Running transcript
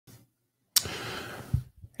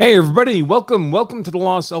Hey everybody, welcome to the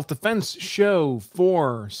Law Self-Defense Show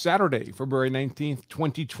for Saturday, February 19th,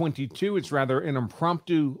 2022. It's rather an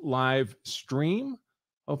impromptu live stream.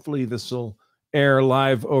 Hopefully this will air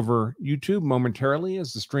live over YouTube momentarily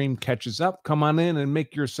as the stream catches up. Come on in and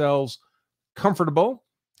make yourselves comfortable.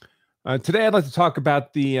 Today I'd like to talk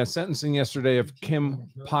about the sentencing yesterday of Kim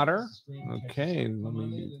Potter. Okay, let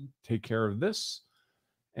me take care of this.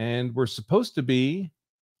 And we're supposed to be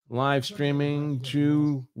live streaming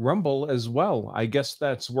to Rumble as well. I guess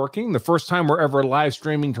that's working. The first time we're ever live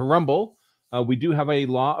streaming to Rumble. We do have a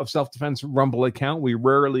Law of Self-Defense Rumble account we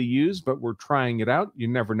rarely use, but we're trying it out. You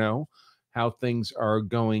never know how things are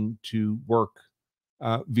going to work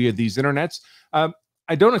via these internets.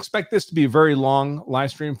 I don't expect this to be a very long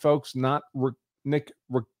live stream, folks, not Nick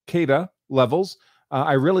Rekieta levels.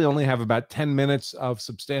 I really only have about 10 minutes of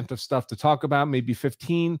substantive stuff to talk about, maybe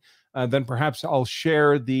 15. Then perhaps I'll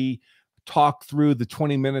share the talk through the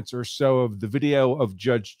 20 minutes or so of the video of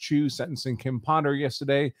Judge Chu sentencing Kim Potter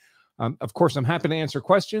yesterday. Of course, I'm happy to answer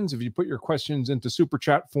questions. If you put your questions into Super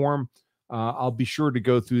Chat form, I'll be sure to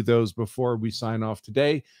go through those before we sign off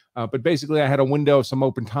today. But basically, I had a window of some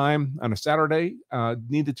open time on a Saturday.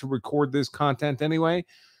 Needed to record this content anyway.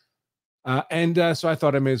 So I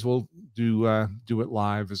thought I may as well do it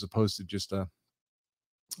live as opposed to just a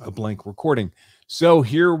blank recording. So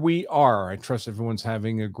here we are. I trust everyone's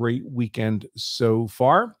having a great weekend so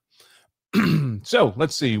far. So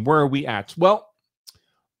let's see, where are we at? Well,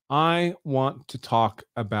 I want to talk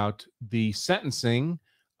about the sentencing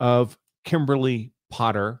of Kimberly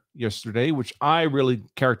Potter yesterday, which I really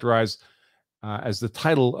characterize as the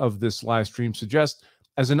title of this live stream suggests,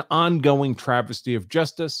 as an ongoing travesty of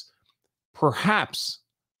justice, perhaps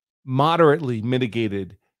moderately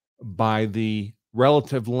mitigated by the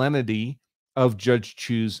relative lenity of Judge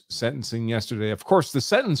Chu's sentencing yesterday. Of course, the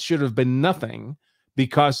sentence should have been nothing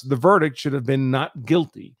because the verdict should have been not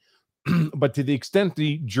guilty. But to the extent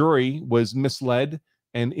the jury was misled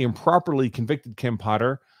and improperly convicted Kim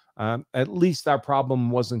Potter, at least that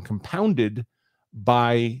problem wasn't compounded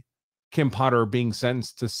by Kim Potter being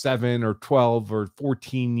sentenced to 7 or 12 or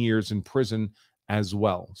 14 years in prison as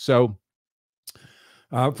well. So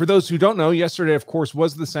for those who don't know, yesterday, of course,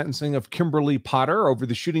 was the sentencing of Kimberly Potter over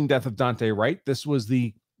the shooting death of Duante Wright. This was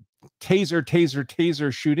the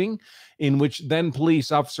taser shooting in which then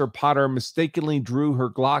police officer Potter mistakenly drew her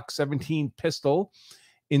Glock 17 pistol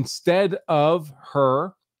instead of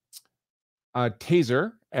her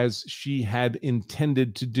taser, as she had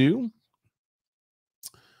intended to do.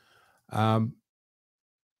 And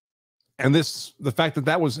the fact that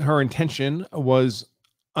that was her intention was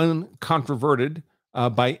uncontroverted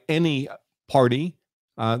by any party.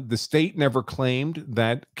 The state never claimed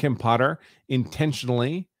that Kim Potter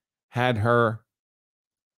intentionally had her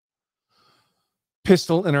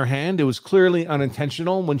pistol in her hand. It was clearly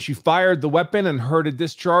unintentional. When she fired the weapon and heard a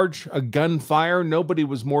discharge, a gunfire, nobody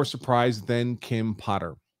was more surprised than Kim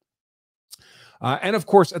Potter. And of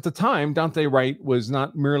course, at the time, Duante Wright was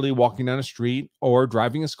not merely walking down a street or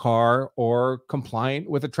driving his car or compliant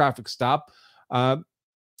with a traffic stop.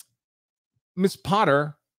 Miss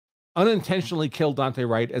Potter unintentionally killed Duante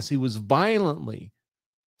Wright as he was violently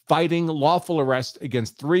fighting lawful arrest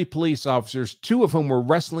against 3 police officers, 2 of whom were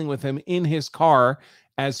wrestling with him in his car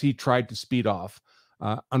as he tried to speed off.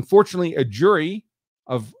 Unfortunately, a jury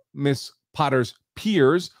of Miss Potter's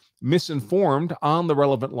peers, misinformed on the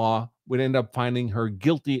relevant law, would end up finding her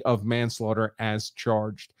guilty of manslaughter as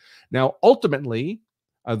charged. Now, ultimately,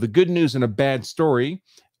 the good news and a bad story,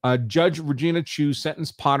 Judge Regina Chu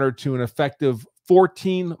sentenced Potter to an effective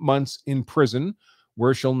 14 months in prison,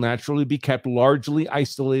 where she'll naturally be kept largely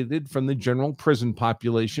isolated from the general prison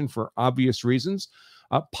population for obvious reasons.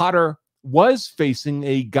 Potter was facing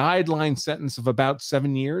a guideline sentence of about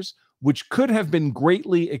 7 years, which could have been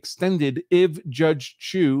greatly extended if Judge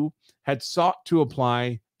Chu had sought to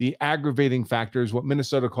apply the aggravating factors, what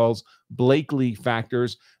Minnesota calls Blakely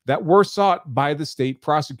factors, that were sought by the state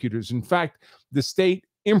prosecutors. In fact, the state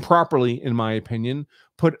improperly, in my opinion,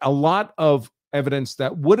 put a lot of evidence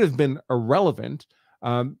that would have been irrelevant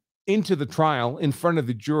into the trial in front of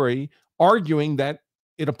the jury, arguing that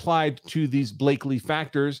it applied to these Blakely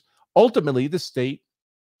factors. Ultimately, the state,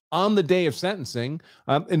 on the day of sentencing,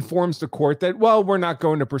 informs the court that, well, we're not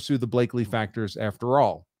going to pursue the Blakely factors after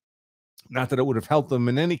all. Not that it would have helped them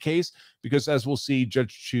in any case, because as we'll see,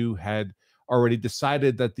 Judge Chu had already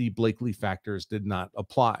decided that the Blakely factors did not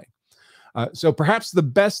apply. So perhaps the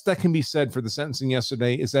best that can be said for the sentencing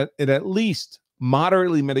yesterday is that it at least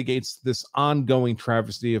moderately mitigates this ongoing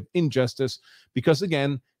travesty of injustice, because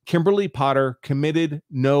again, Kimberly Potter committed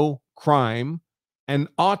no crime and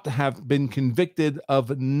ought to have been convicted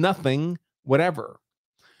of nothing whatever.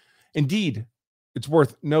 Indeed, it's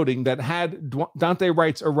worth noting that had Duante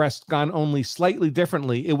Wright's arrest gone only slightly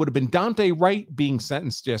differently, it would have been Duante Wright being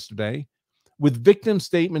sentenced yesterday, with victim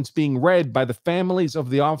statements being read by the families of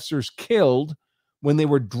the officers killed when they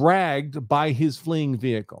were dragged by his fleeing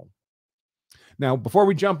vehicle. Now, before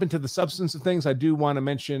we jump into the substance of things, I do want to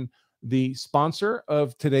mention the sponsor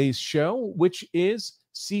of today's show, which is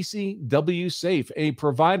CCW Safe, a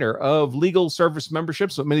provider of legal service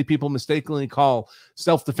memberships, what many people mistakenly call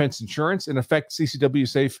self-defense insurance. In effect, CCW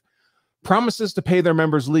Safe promises to pay their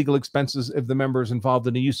members legal expenses if the member is involved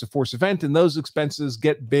in a use of force event, and those expenses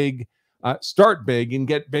get big, start big, and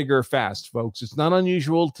get bigger fast, folks. It's not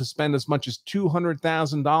unusual to spend as much as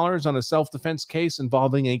 $200,000 on a self-defense case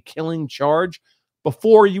involving a killing charge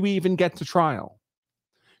before you even get to trial.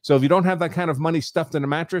 So if you don't have that kind of money stuffed in a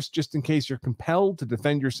mattress, just in case you're compelled to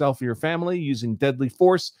defend yourself or your family using deadly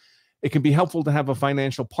force, it can be helpful to have a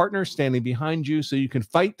financial partner standing behind you so you can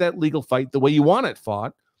fight that legal fight the way you want it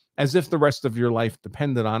fought, as if the rest of your life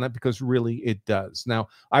depended on it, because really it does. Now,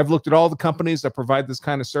 I've looked at all the companies that provide this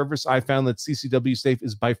kind of service. I found that CCW Safe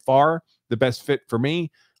is by far the best fit for me.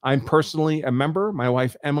 I'm personally a member. My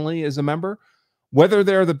wife, Emily, is a member. Whether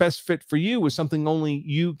they're the best fit for you is something only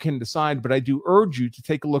you can decide, but I do urge you to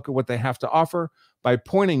take a look at what they have to offer by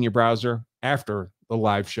pointing your browser after the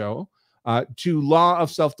live show to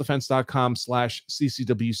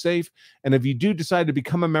lawofselfdefense.com/CCWSafe. And if you do decide to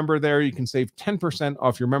become a member there, you can save 10%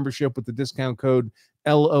 off your membership with the discount code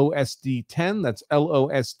LOSD10. That's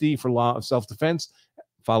LOSD for Law of Self-Defense,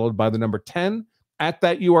 followed by the number 10 at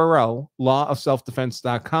that URL,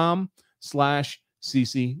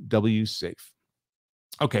 lawofselfdefense.com/CCWSafe.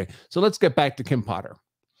 Okay, so let's get back to Kim Potter.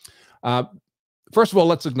 First of all,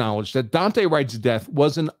 let's acknowledge that Duante Wright's death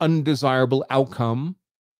was an undesirable outcome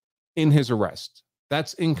in his arrest.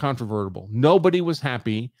 That's incontrovertible. Nobody was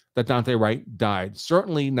happy that Duante Wright died,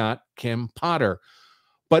 certainly not Kim Potter.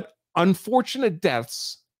 But unfortunate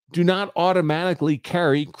deaths do not automatically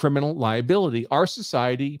carry criminal liability. Our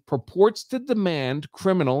society purports to demand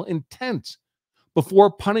criminal intent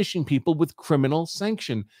before punishing people with criminal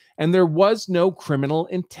sanction. And there was no criminal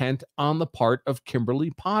intent on the part of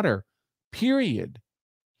Kimberly Potter, period.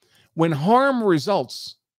 When harm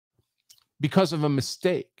results because of a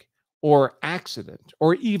mistake or accident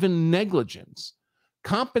or even negligence,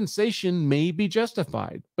 compensation may be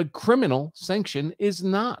justified, but criminal sanction is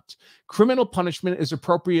not. Criminal punishment is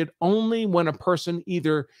appropriate only when a person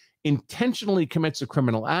either intentionally commits a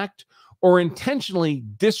criminal act or intentionally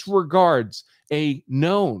disregards a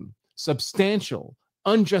known, substantial,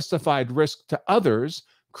 unjustified risk to others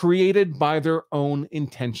created by their own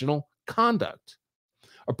intentional conduct.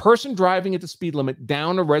 A person driving at the speed limit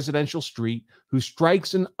down a residential street who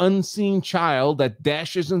strikes an unseen child that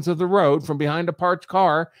dashes into the road from behind a parked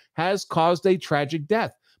car has caused a tragic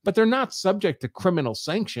death, but they're not subject to criminal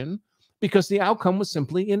sanction because the outcome was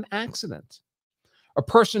simply an accident. A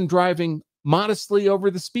person driving modestly over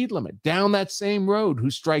the speed limit down that same road who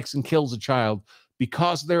strikes and kills a child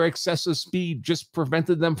because their excessive speed just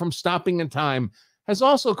prevented them from stopping in time has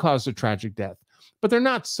also caused a tragic death. But they're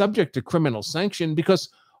not subject to criminal sanction because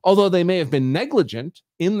although they may have been negligent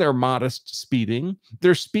in their modest speeding,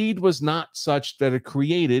 their speed was not such that it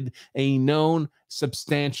created a known,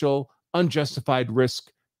 substantial, unjustified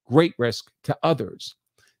risk, great risk to others.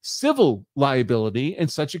 Civil liability in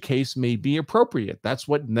such a case may be appropriate. That's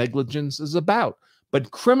what negligence is about. But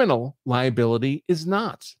criminal liability is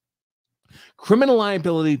not. Criminal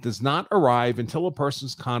liability does not arrive until a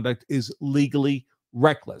person's conduct is legally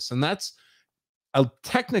reckless. And that's a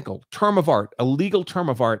technical term of art, a legal term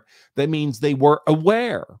of art that means they were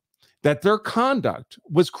aware that their conduct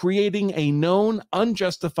was creating a known,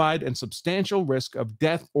 unjustified, and substantial risk of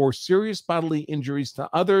death or serious bodily injuries to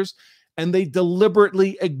others, and they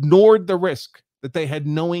deliberately ignored the risk that they had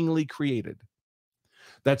knowingly created.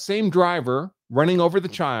 That same driver running over the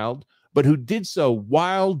child, but who did so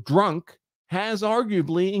while drunk, has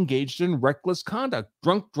arguably engaged in reckless conduct.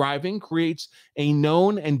 Drunk driving creates a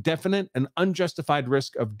known and definite and unjustified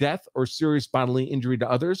risk of death or serious bodily injury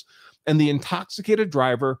to others, and the intoxicated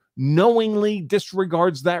driver knowingly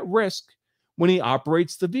disregards that risk when he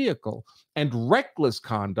operates the vehicle. And reckless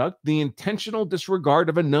conduct, the intentional disregard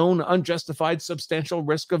of a known, unjustified, substantial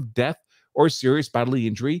risk of death or serious bodily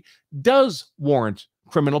injury, does warrant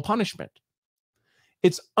criminal punishment.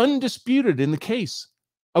 It's undisputed in the case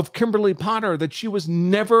of Kimberly Potter that she was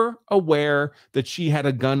never aware that she had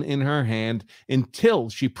a gun in her hand until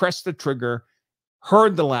she pressed the trigger,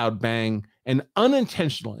 heard the loud bang, and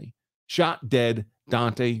unintentionally shot dead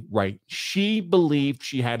Duante Wright. She believed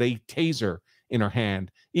she had a taser in her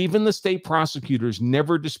hand. Even the state prosecutors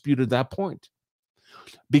never disputed that point.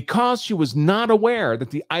 Because she was not aware that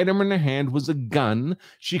the item in her hand was a gun,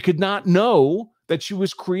 she could not know that she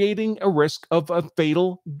was creating a risk of a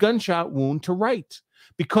fatal gunshot wound to Wright.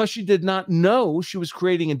 Because she did not know she was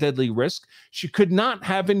creating a deadly risk, she could not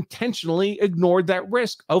have intentionally ignored that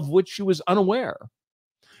risk of which she was unaware.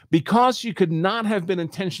 Because she could not have been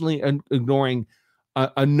intentionally ignoring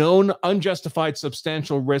a known unjustified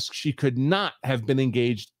substantial risk, she could not have been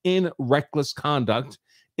engaged in reckless conduct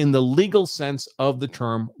in the legal sense of the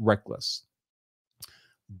term reckless.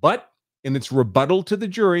 But in its rebuttal to the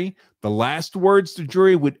jury, the last words the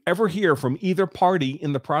jury would ever hear from either party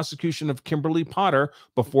in the prosecution of Kimberly Potter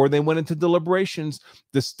before they went into deliberations,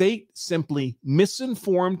 the state simply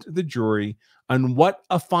misinformed the jury on what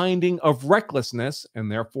a finding of recklessness, and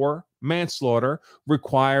therefore manslaughter,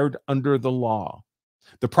 required under the law.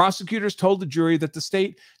 The prosecutors told the jury that the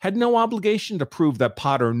state had no obligation to prove that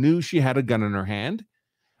Potter knew she had a gun in her hand,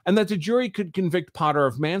 and that the jury could convict Potter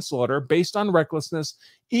of manslaughter based on recklessness,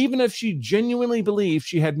 even if she genuinely believed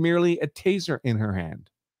she had merely a taser in her hand.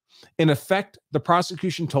 In effect, the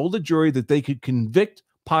prosecution told the jury that they could convict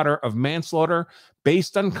Potter of manslaughter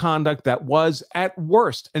based on conduct that was, at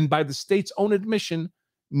worst, and by the state's own admission,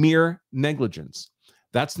 mere negligence.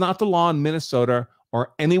 That's not the law in Minnesota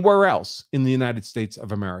or anywhere else in the United States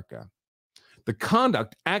of America. The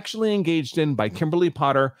conduct actually engaged in by Kimberly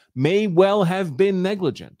Potter may well have been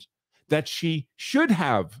negligent, that she should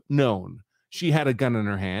have known she had a gun in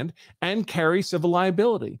her hand and carry civil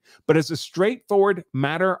liability. But as a straightforward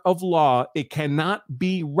matter of law, it cannot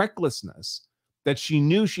be recklessness that she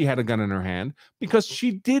knew she had a gun in her hand, because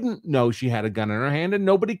she didn't know she had a gun in her hand and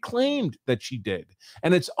nobody claimed that she did.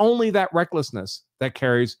 And it's only that recklessness that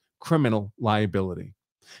carries criminal liability.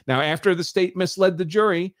 Now, after the state misled the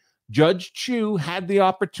jury, Judge Chu had the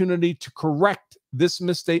opportunity to correct this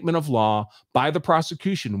misstatement of law by the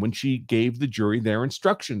prosecution when she gave the jury their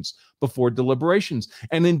instructions before deliberations.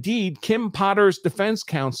 And indeed, Kim Potter's defense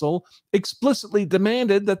counsel explicitly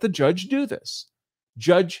demanded that the judge do this.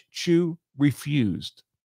 Judge Chu refused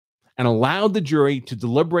and allowed the jury to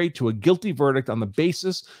deliberate to a guilty verdict on the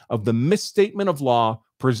basis of the misstatement of law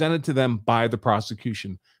presented to them by the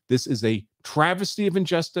prosecution. This is a travesty of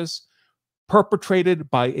injustice, perpetrated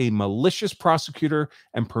by a malicious prosecutor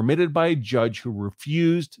and permitted by a judge who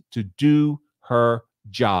refused to do her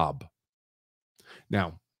job.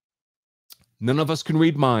 Now, none of us can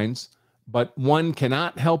read minds, but one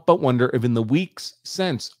cannot help but wonder if in the weeks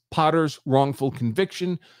since Potter's wrongful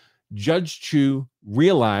conviction, Judge Chu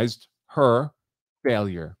realized her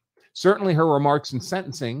failure. Certainly her remarks in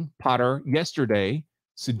sentencing Potter yesterday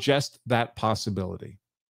suggest that possibility.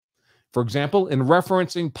 For example, in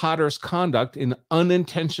referencing Potter's conduct in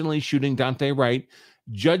unintentionally shooting Duante Wright,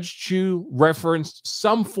 Judge Chu referenced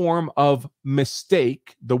some form of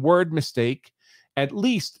mistake, the word mistake, at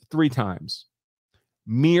least 3 times.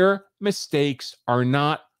 Mere mistakes are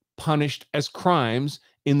not punished as crimes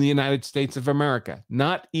in the United States of America,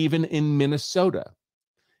 not even in Minnesota.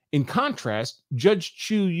 In contrast, Judge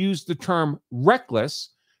Chu used the term reckless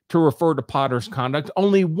to refer to Potter's conduct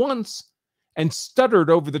only once and stuttered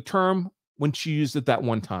over the term when she used it that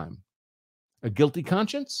one time. A guilty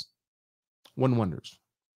conscience? One wonders.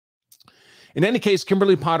 In any case,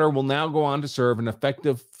 Kimberly Potter will now go on to serve an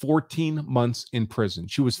effective 14 months in prison.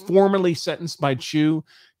 She was formally sentenced by Chu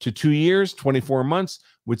to 2 years, 24 months,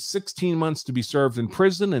 with 16 months to be served in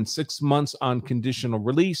prison and 6 months on conditional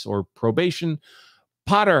release or probation.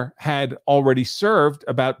 Potter had already served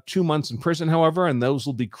about 2 months in prison, however, and those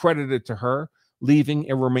will be credited to her, leaving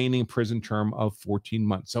a remaining prison term of 14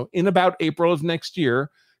 months. So in about April of next year,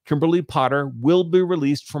 Kimberly Potter will be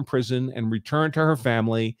released from prison and return to her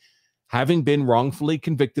family, having been wrongfully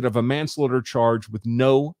convicted of a manslaughter charge with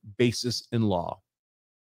no basis in law.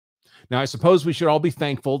 Now, I suppose we should all be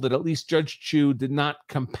thankful that at least Judge Chu did not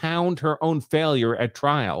compound her own failure at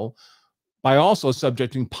trial by also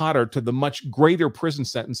subjecting Potter to the much greater prison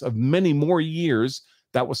sentence of many more years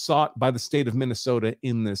that was sought by the state of Minnesota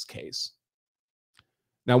in this case.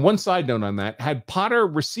 Now, one side note on that, had Potter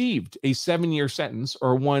received a 7-year sentence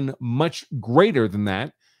or one much greater than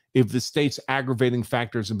that, if the state's aggravating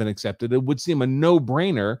factors have been accepted, it would seem a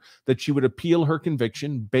no-brainer that she would appeal her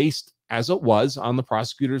conviction based, as it was, on the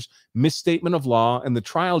prosecutor's misstatement of law and the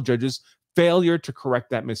trial judge's failure to correct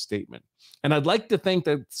that misstatement. And I'd like to think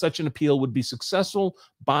that such an appeal would be successful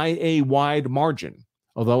by a wide margin,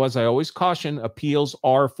 although, as I always caution, appeals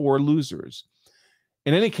are for losers.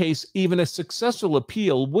 In any case, even a successful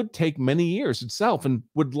appeal would take many years itself and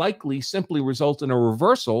would likely simply result in a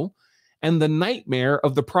reversal and the nightmare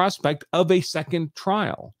of the prospect of a second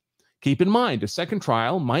trial. Keep in mind, a second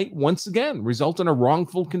trial might once again result in a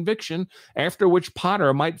wrongful conviction, after which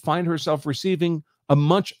Potter might find herself receiving a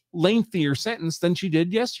much lengthier sentence than she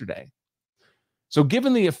did yesterday. So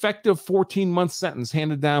given the effective 14-month sentence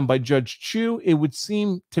handed down by Judge Chu, it would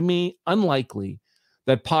seem to me unlikely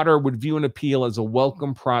that Potter would view an appeal as a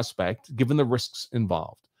welcome prospect, given the risks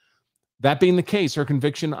involved. That being the case, her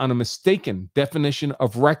conviction on a mistaken definition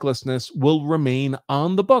of recklessness will remain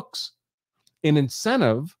on the books, an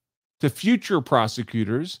incentive to future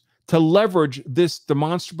prosecutors to leverage this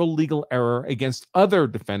demonstrable legal error against other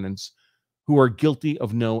defendants who are guilty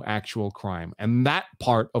of no actual crime. And that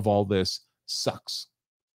part of all this sucks.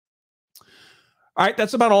 All right,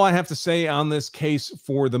 that's about all I have to say on this case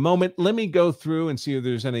for the moment. Let me go through and see if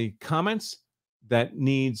there's any comments that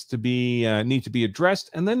need to be addressed,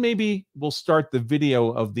 and then maybe we'll start the video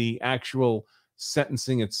of the actual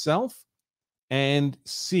sentencing itself and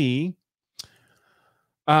see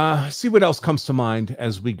what else comes to mind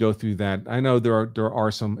as we go through that. I know there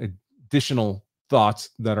are some additional thoughts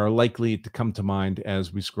that are likely to come to mind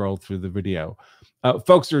as we scroll through the video.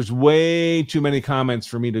 Folks, there's way too many comments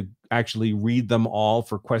for me to actually read them all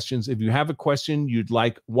for questions. If you have a question you'd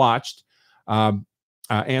like watched,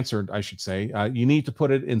 answered, I should say, you need to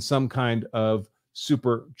put it in some kind of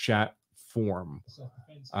super chat form.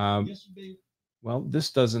 Well,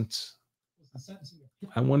 this doesn't.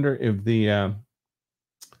 I wonder if the.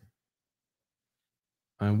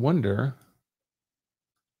 I wonder.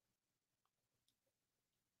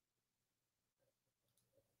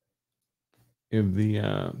 If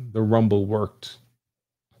the Rumble worked.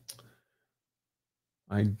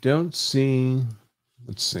 I don't see.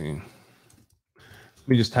 Let's see. Let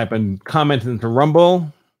me just type in comment into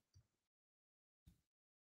Rumble.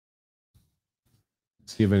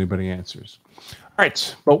 See if anybody answers. All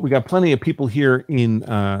right. Well, we got plenty of people here in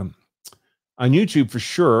on YouTube for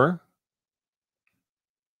sure.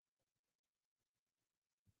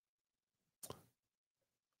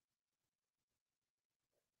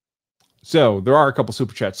 So there are a couple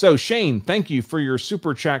super chats. So Shane, thank you for your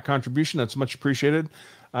super chat contribution. That's much appreciated.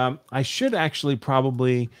 I should actually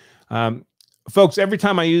probably, folks, every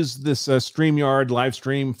time I use this StreamYard live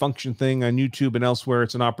stream function thing on YouTube and elsewhere,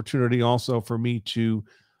 it's an opportunity also for me to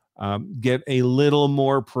get a little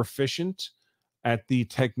more proficient at the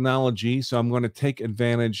technology. So I'm going to take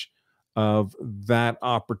advantage of that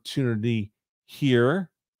opportunity here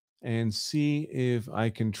and see if I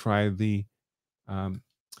can try the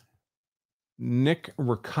Nick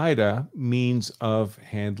Rakita means of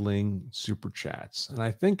handling super chats. And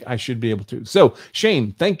I think I should be able to. So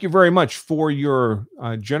Shane, thank you very much for your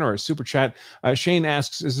generous super chat. Shane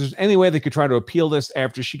asks, is there any way they could try to appeal this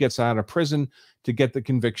after she gets out of prison to get the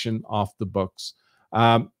conviction off the books?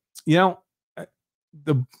 You know,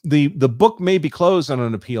 the book may be closed on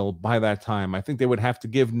an appeal by that time. I think they would have to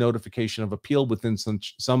give notification of appeal within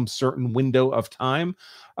some certain window of time.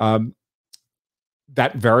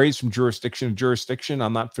 That varies from jurisdiction to jurisdiction.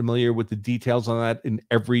 I'm not familiar with the details on that in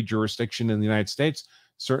every jurisdiction in the United States.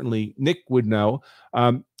 Certainly Nick would know.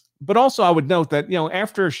 But also I would note that, you know,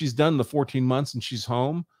 after she's done the 14 months and she's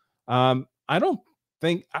home, I don't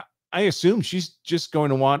think, I assume she's just going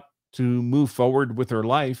to want to move forward with her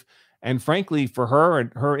life. And frankly, for her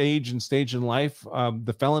at her age and stage in life,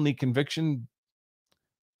 the felony conviction,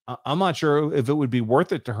 I'm not sure if it would be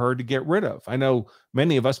worth it to her to get rid of. I know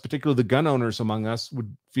many of us, particularly the gun owners among us,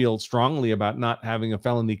 would feel strongly about not having a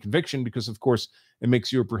felony conviction because, of course, it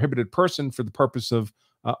makes you a prohibited person for the purpose of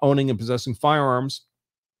owning and possessing firearms.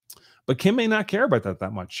 But Kim may not care about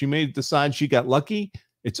that much. She may decide she got lucky.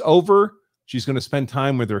 It's over. She's going to spend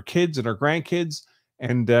time with her kids and her grandkids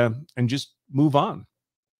and just move on.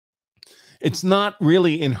 It's not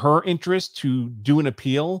really in her interest to do an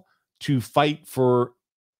appeal to fight for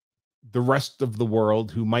the rest of the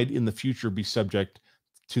world who might in the future be subject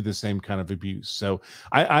to the same kind of abuse. So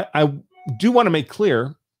I do want to make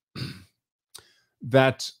clear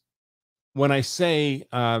that when I say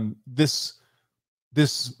this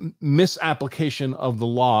misapplication of the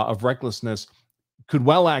law of recklessness could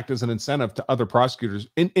well act as an incentive to other prosecutors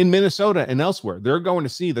in Minnesota and elsewhere, they're going to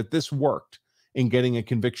see that this worked in getting a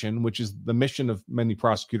conviction, which is the mission of many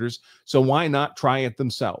prosecutors. So why not try it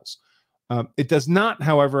themselves? It does not,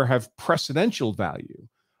 however, have precedential value.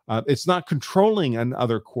 It's not controlling on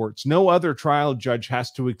other courts. No other trial judge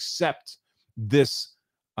has to accept this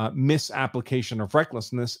misapplication of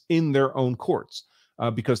recklessness in their own courts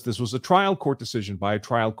because this was a trial court decision by a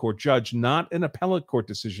trial court judge, not an appellate court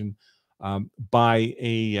decision by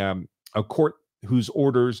a court whose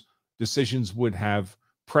orders, decisions would have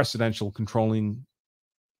precedential controlling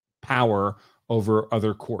power over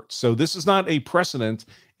other courts. So this is not a precedent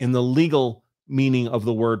in the legal meaning of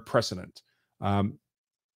the word precedent.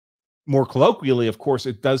 More colloquially, of course,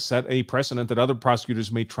 it does set a precedent that other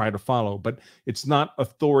prosecutors may try to follow, but it's not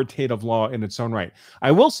authoritative law in its own right.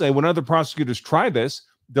 I will say when other prosecutors try this,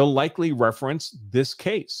 they'll likely reference this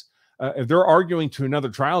case. If they're arguing to another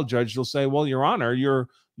trial judge, they'll say, well, Your Honor, your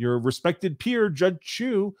respected peer, Judge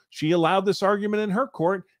Chu, she allowed this argument in her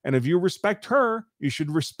court. And if you respect her, you should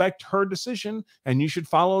respect her decision and you should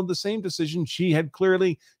follow the same decision.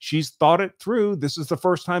 She's thought it through. This is the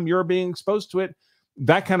first time you're being exposed to it.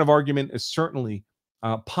 That kind of argument is certainly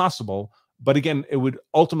possible. But again, it would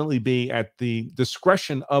ultimately be at the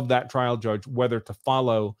discretion of that trial judge whether to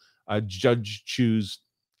follow Judge Chu's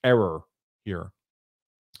error here.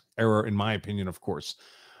 Error, in my opinion, of course.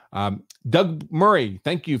 Doug Murray,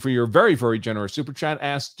 thank you for your very, very generous super chat.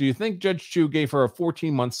 Asked, do you think Judge Chu gave her a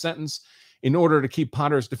 14-month sentence in order to keep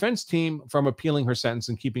Potter's defense team from appealing her sentence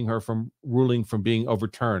and keeping her from ruling from being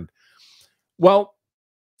overturned? Well,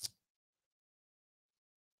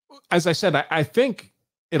 as I said, I think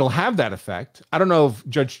it'll have that effect. I don't know if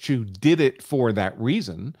Judge Chu did it for that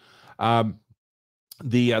reason.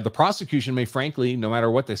 The prosecution may, frankly, no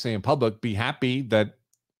matter what they say in public, be happy that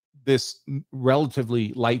this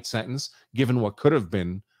relatively light sentence, given what could have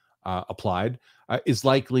been applied, is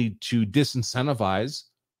likely to disincentivize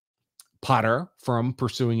Potter from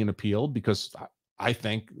pursuing an appeal, because I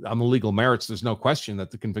think on the legal merits, there's no question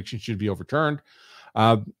that the conviction should be overturned.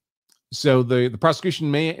 So the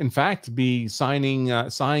prosecution may, in fact, be sighing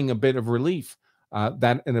a bit of relief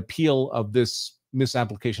that an appeal of this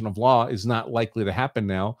misapplication of law is not likely to happen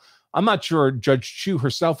now. I'm not sure Judge Chu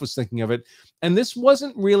herself was thinking of it, and this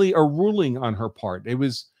wasn't really a ruling on her part. It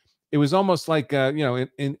was almost like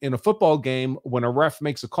in a football game, when a ref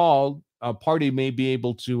makes a call, a team may be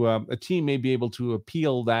able to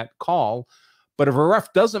appeal that call, but if a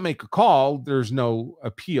ref doesn't make a call, there's no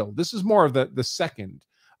appeal. This is more of the second.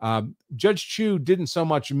 Judge Chu didn't so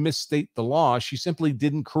much misstate the law; she simply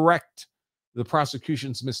didn't correct the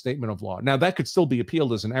prosecution's misstatement of law. Now, that could still be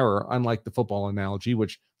appealed as an error, unlike the football analogy,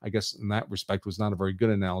 which I guess in that respect was not a very good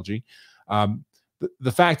analogy.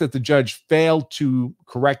 The fact that the judge failed to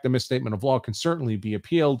correct the misstatement of law can certainly be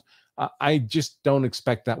appealed. I just don't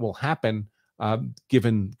expect that will happen,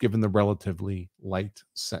 given the relatively light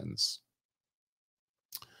sentence.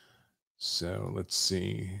 So let's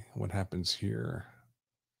see what happens here.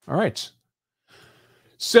 All right.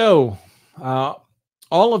 So,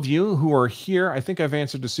 all of you who are here, I think I've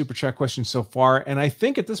answered the super chat question so far. And I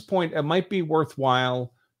think at this point, it might be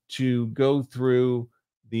worthwhile to go through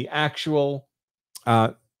the actual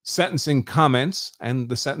sentencing comments and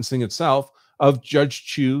the sentencing itself of Judge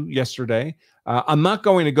Chu yesterday. I'm not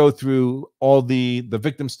going to go through all the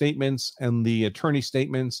victim statements and the attorney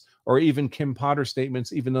statements, or even Kim Potter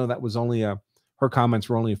statements, even though that was only her comments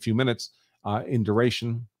were only a few minutes in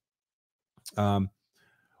duration.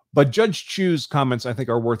 But Judge Chu's comments, I think,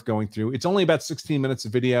 are worth going through. It's only about 16 minutes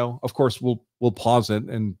of video. Of course, we'll pause it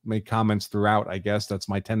and make comments throughout, I guess. That's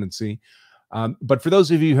my tendency. But for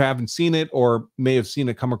those of you who haven't seen it, or may have seen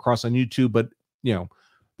it come across on YouTube, but,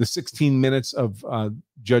 the 16 minutes of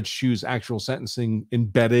Judge Chu's actual sentencing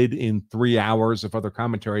embedded in 3 hours of other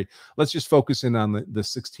commentary, let's just focus in on the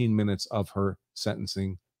 16 minutes of her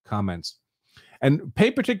sentencing comments. And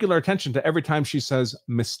pay particular attention to every time she says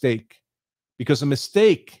mistake, because a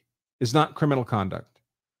mistake is not criminal conduct.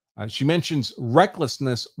 She mentions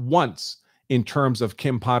recklessness once in terms of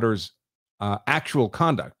Kim Potter's actual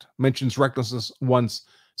conduct, mentions recklessness once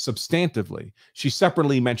substantively. She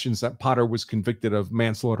separately mentions that Potter was convicted of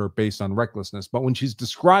manslaughter based on recklessness. But when she's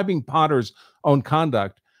describing Potter's own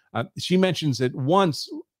conduct, she mentions it once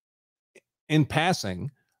in passing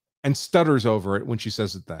and stutters over it when she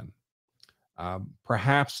says it then.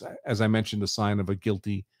 Perhaps, as I mentioned, a sign of a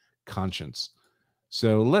guilty conscience.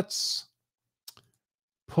 So let's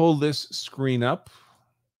pull this screen up.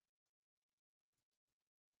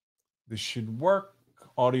 This should work.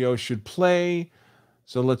 Audio should play.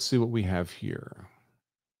 So let's see what we have here.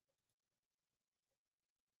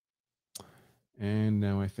 And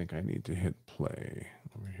now I think I need to hit play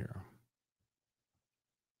over here.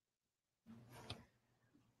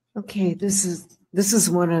 Okay, this is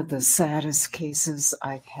one of the saddest cases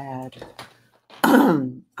I've had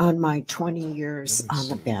on my 20 years on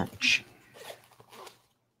the bench.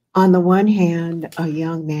 On the one hand, a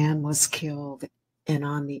young man was killed, and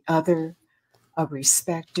on the other, a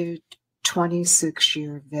respected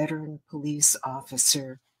 26-year veteran police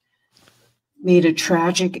officer made a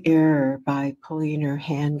tragic error by pulling her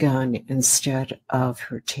handgun instead of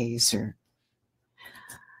her taser.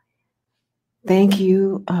 Thank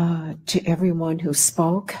you to everyone who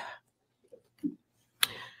spoke.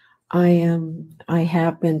 I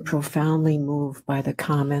have been profoundly moved by the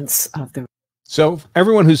comments of the. So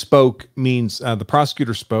everyone who spoke means the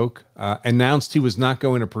prosecutor spoke, announced he was not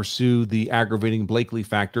going to pursue the aggravating Blakely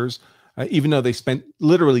factors, even though they spent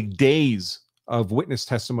literally days of witness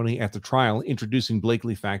testimony at the trial introducing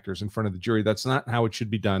Blakely factors in front of the jury. That's not how it should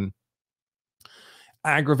be done.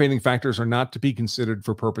 Aggravating factors are not to be considered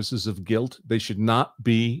for purposes of guilt. They should not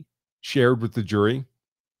be shared with the jury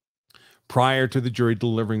prior to the jury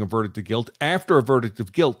delivering a verdict of guilt. After a verdict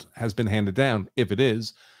of guilt has been handed down, if it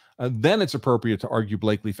is, then it's appropriate to argue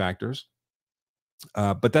Blakely factors.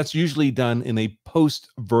 But that's usually done in a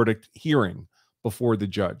post-verdict hearing before the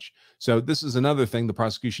judge. So this is another thing the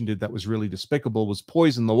prosecution did that was really despicable, was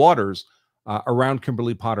poison the waters around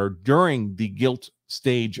Kimberly Potter during the guilt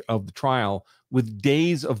stage of the trial with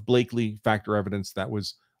days of Blakely factor evidence that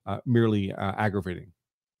was merely aggravating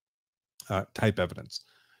type evidence.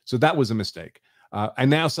 So that was a mistake. And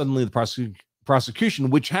now suddenly the prosecution,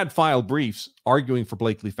 which had filed briefs arguing for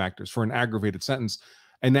Blakely factors for an aggravated sentence,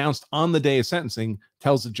 announced on the day of sentencing,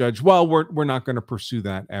 tells the judge, well, we're not going to pursue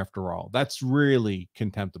that after all. That's really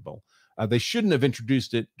contemptible. They shouldn't have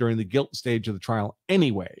introduced it during the guilt stage of the trial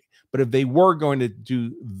anyway. But if they were going to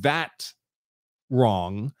do that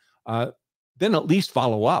wrong, then at least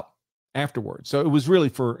follow up afterwards. So it was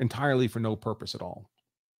really entirely for no purpose at all.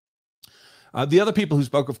 The other people who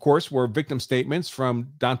spoke, of course, were victim statements from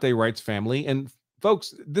Duante Wright's family. And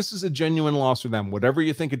folks, this is a genuine loss for them. Whatever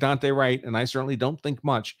you think of Duante Wright, and I certainly don't think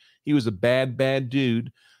much, he was a bad, bad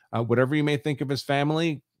dude. Whatever you may think of his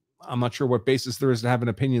family, I'm not sure what basis there is to have an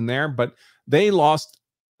opinion there, but they lost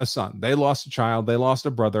a son. They lost a child. They lost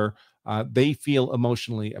a brother. They feel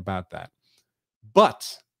emotionally about that.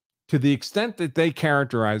 But to the extent that they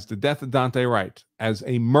characterized the death of Duante Wright as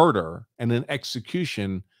a murder and an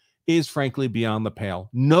execution is frankly beyond the pale.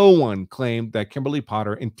 No one claimed that Kimberly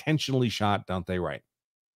Potter intentionally shot Duante Wright.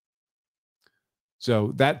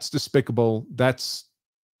 So that's despicable. That's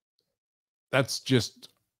just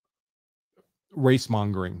race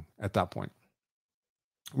mongering at that point.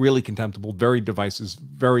 Really contemptible, very divisive,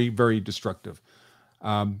 very, very destructive.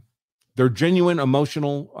 They're genuine,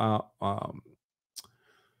 emotional.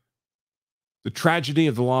 The tragedy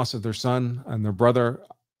of the loss of their son and their brother,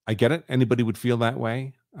 I get it. Anybody would feel that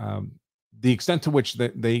way. The extent to which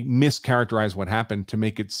they mischaracterize what happened to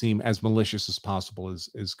make it seem as malicious as possible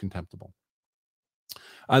is contemptible.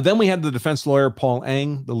 Then we had the defense lawyer, Paul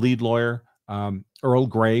Eng, the lead lawyer. Earl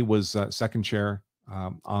Gray was second chair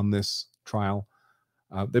on this trial.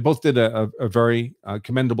 They both did a very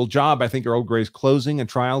commendable job. I think Earl Gray's closing a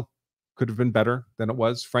trial could have been better than it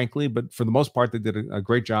was, frankly, but for the most part, they did a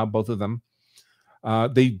great job, both of them.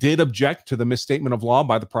 They did object to the misstatement of law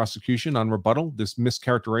by the prosecution on rebuttal, this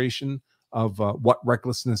mischaracterization of what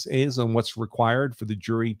recklessness is and what's required for the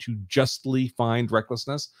jury to justly find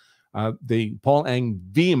recklessness. Paul Eng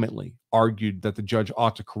vehemently argued that the judge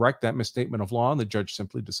ought to correct that misstatement of law, and the judge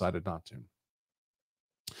simply decided not to.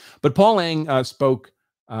 But Paul Eng spoke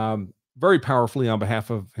very powerfully on behalf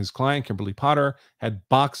of his client, Kimberly Potter, had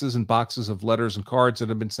boxes and boxes of letters and cards that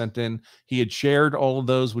had been sent in. He had shared all of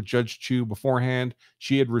those with Judge Chu beforehand.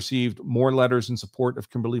 She had received more letters in support of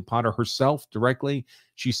Kimberly Potter herself directly.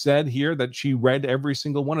 She said here that she read every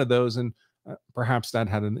single one of those, and perhaps that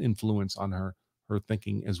had an influence on her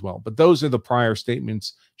thinking as well. But those are the prior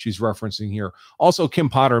statements she's referencing here. Also, Kim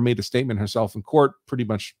Potter made a statement herself in court, pretty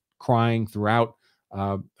much crying throughout,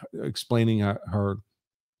 explaining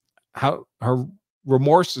how her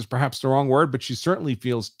remorse is perhaps the wrong word, but she certainly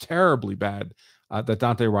feels terribly bad that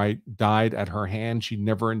Duante Wright died at her hand. She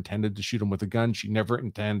never intended to shoot him with a gun. She never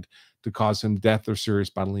intended to cause him death or serious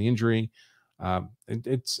bodily injury.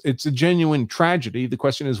 It's a genuine tragedy. The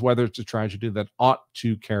question is whether it's a tragedy that ought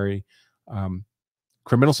to carry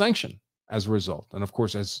criminal sanction as a result. And of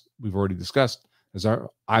course, as we've already discussed,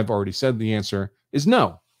 I've already said, the answer is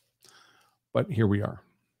no. But here we are.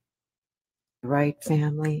 Wright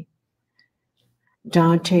family.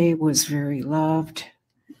 Duante was very loved.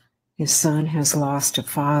 His son has lost a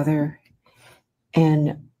father.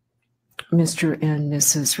 And Mr. and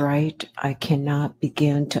Mrs. Wright, I cannot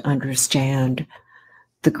begin to understand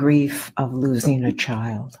the grief of losing a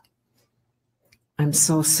child. I'm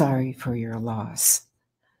so sorry for your loss.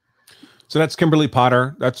 So that's Kimberly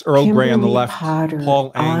Potter. That's Earl Gray on the left. Potter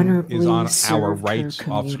Paul Eng is on our right off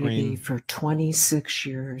community screen. For 26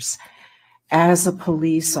 years as a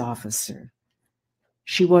police officer.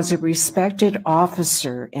 She was a respected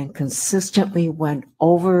officer and consistently went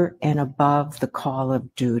over and above the call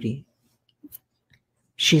of duty.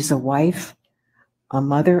 She's a wife, a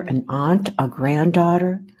mother, an aunt, a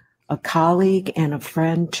granddaughter, a colleague, and a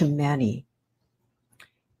friend to many.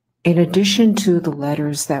 In addition to the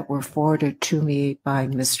letters that were forwarded to me by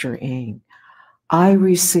Mr. Ng, I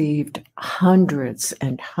received hundreds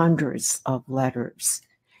and hundreds of letters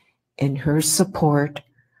in her support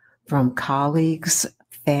from colleagues,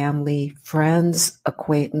 family, friends,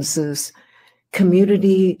 acquaintances,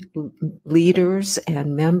 community leaders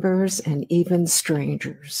and members, and even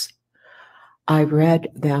strangers. I read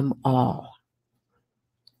them all.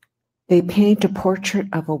 They paint a portrait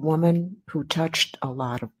of a woman who touched a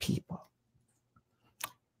lot of people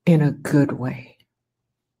in a good way.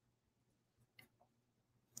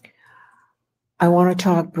 I want to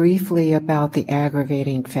talk briefly about the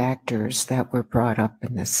aggravating factors that were brought up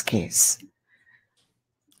in this case.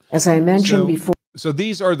 As I mentioned before. So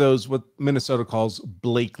these are those what Minnesota calls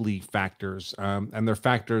Blakely factors. And they're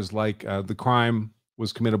factors like the crime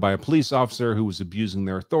was committed by a police officer who was abusing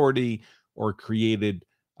their authority or created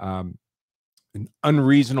an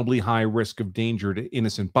unreasonably high risk of danger to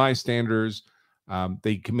innocent bystanders.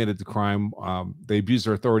 They committed the crime. They abused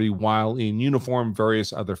their authority while in uniform,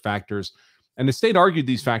 various other factors. And the state argued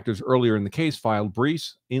these factors earlier in the case, filed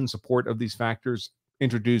briefs in support of these factors,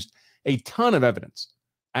 introduced a ton of evidence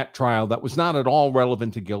at trial that was not at all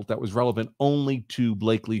relevant to guilt, that was relevant only to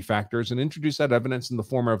Blakely factors, and introduced that evidence in the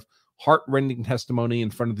form of heart-rending testimony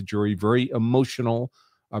in front of the jury, very emotional,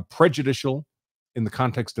 prejudicial in the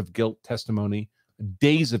context of guilt testimony,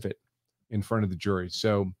 days of it in front of the jury.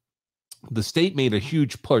 So the state made a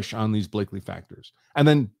huge push on these Blakely factors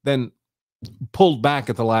and then pulled back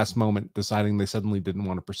at the last moment, deciding they suddenly didn't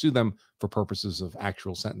want to pursue them for purposes of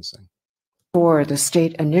actual sentencing. The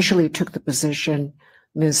state initially took the position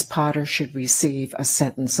Ms. Potter should receive a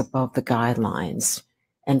sentence above the guidelines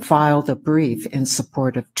and filed a brief in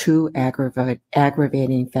support of two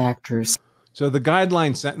aggravating factors. So the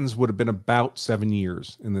guideline sentence would have been about 7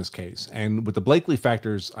 years in this case. And with the Blakely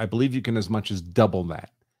factors, I believe you can as much as double that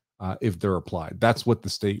if they're applied. That's what the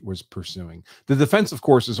state was pursuing. The defense, of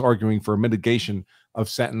course, is arguing for a mitigation of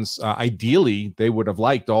sentence. Ideally, they would have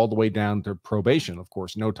liked all the way down to probation. Of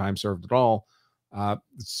course, no time served at all.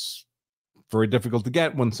 It's very difficult to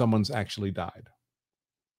get when someone's actually died.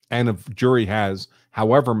 And a jury has,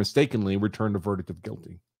 however mistakenly, returned a verdict of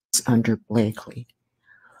guilty. Under Blakely,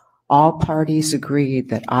 all parties agreed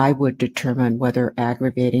that I would determine whether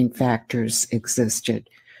aggravating factors existed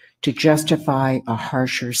to justify a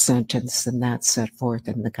harsher sentence than that set forth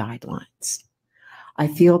in the guidelines. I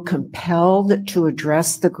feel compelled to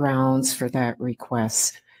address the grounds for that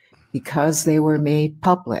request because they were made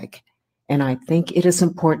public, and I think it is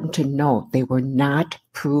important to note they were not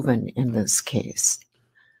proven in this case.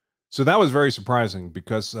 So that was very surprising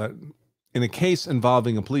because in a case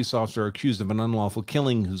involving a police officer accused of an unlawful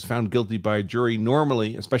killing who's found guilty by a jury,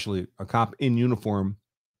 normally, especially a cop in uniform,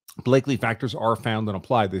 Blakely factors are found and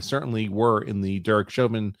applied. They certainly were in the Derek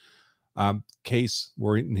Chauvin case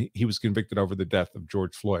where he was convicted over the death of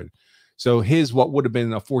George Floyd. So his, what would have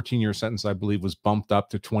been a 14-year sentence, I believe, was bumped up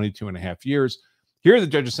to 22.5 years. Here, the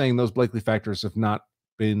judge is saying those Blakely factors have not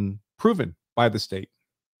been proven by the state.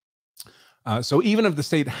 So even if the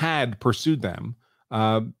state had pursued them,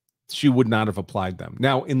 she would not have applied them.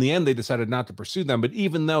 Now, in the end, they decided not to pursue them. But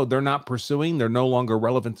even though they're not pursuing, they're no longer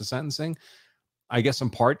relevant to sentencing. I guess in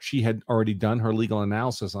part, she had already done her legal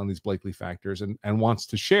analysis on these Blakely factors and wants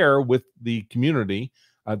to share with the community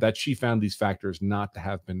that she found these factors not to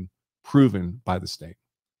have been proven by the state.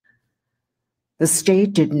 The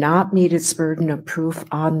state did not meet its burden of proof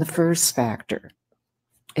on the first factor.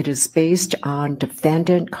 It is based on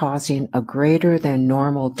defendant causing a greater than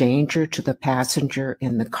normal danger to the passenger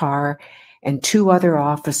in the car and two other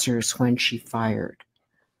officers when she fired.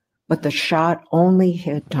 But the shot only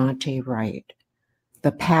hit Duante Wright.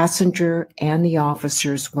 The passenger and the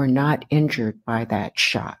officers were not injured by that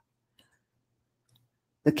shot.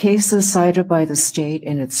 The cases cited by the state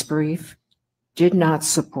in its brief did not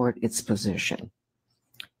support its position.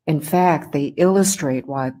 In fact, they illustrate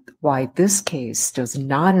why this case does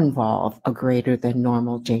not involve a greater than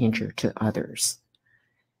normal danger to others.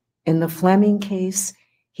 In the Fleming case,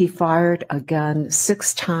 he fired a gun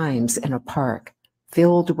 6 times in a park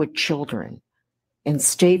filled with children. In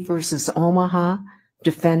State versus Omaha,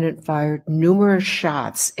 defendant fired numerous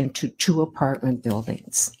shots into 2 apartment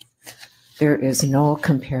buildings. There is no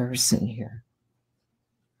comparison here.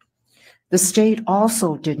 The state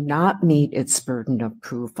also did not meet its burden of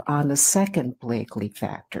proof on the second Blakely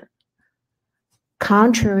factor.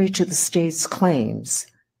 Contrary to the state's claims,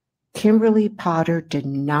 Kimberly Potter did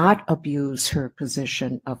not abuse her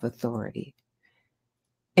position of authority.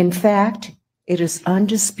 In fact, It is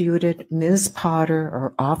undisputed Ms. Potter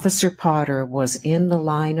or Officer Potter was in the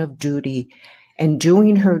line of duty and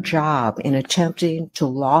doing her job in attempting to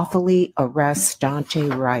lawfully arrest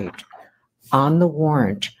Duante Wright on the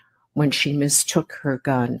warrant when she mistook her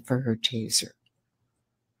gun for her taser.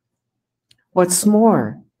 What's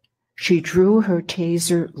more, she drew her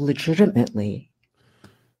taser legitimately.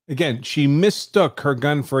 Again, she mistook her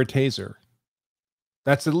gun for a taser.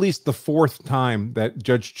 That's at least the fourth time that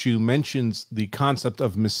Judge Chu mentions the concept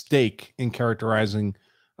of mistake in characterizing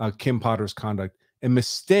Kim Potter's conduct. A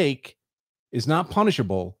mistake is not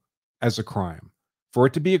punishable as a crime. For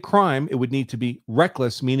it to be a crime, it would need to be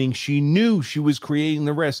reckless, meaning she knew she was creating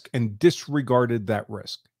the risk and disregarded that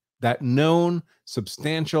risk. That known,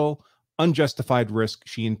 substantial, unjustified risk,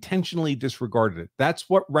 she intentionally disregarded it. That's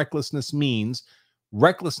what recklessness means.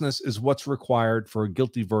 Recklessness is what's required for a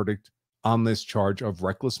guilty verdict on this charge of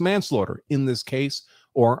reckless manslaughter in this case,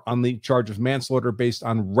 or on the charge of manslaughter based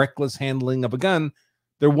on reckless handling of a gun.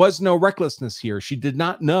 There was no recklessness here. She did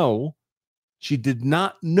not know. She did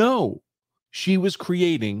not know she was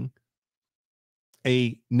creating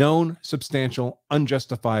a known, substantial,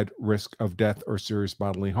 unjustified risk of death or serious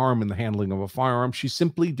bodily harm in the handling of a firearm. She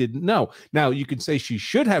simply didn't know. Now, you could say she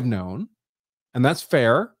should have known, and that's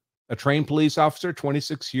fair. A trained police officer,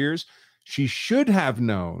 26 years, she should have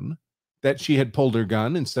known that she had pulled her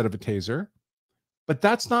gun instead of a taser. But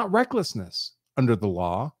that's not recklessness under the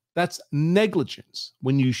law. That's negligence.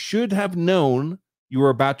 When you should have known you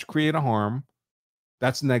were about to create a harm,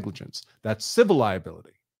 that's negligence. That's civil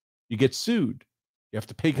liability. You get sued. You have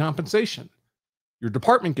to pay compensation. Your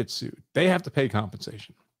department gets sued. They have to pay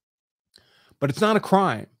compensation. But it's not a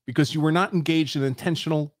crime because you were not engaged in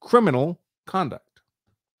intentional criminal conduct.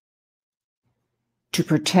 To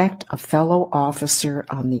protect a fellow officer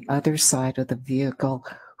on the other side of the vehicle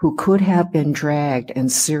who could have been dragged and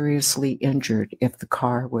seriously injured if the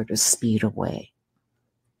car were to speed away.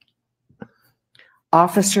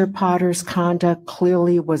 Officer Potter's conduct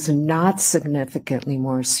clearly was not significantly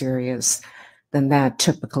more serious than that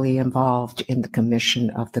typically involved in the commission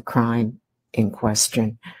of the crime in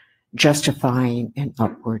question, justifying an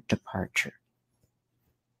upward departure.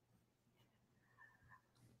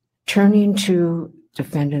 Turning to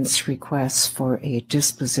defendant's request for a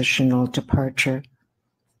dispositional departure,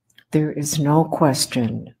 there is no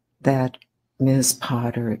question that Ms.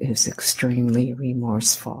 Potter is extremely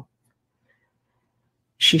remorseful.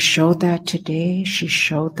 She showed that today. She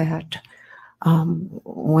showed that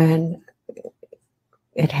when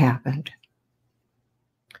it happened.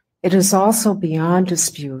 It is also beyond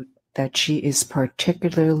dispute that she is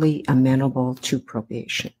particularly amenable to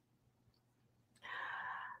probation.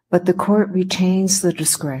 But the court retains the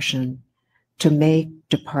discretion to make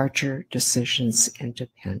departure decisions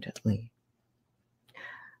independently.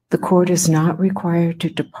 The court is not required to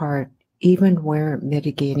depart even where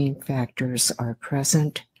mitigating factors are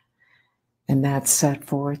present, and that's set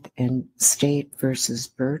forth in State versus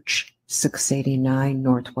Birch, 689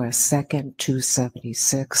 Northwest 2nd,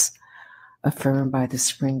 276, affirmed by the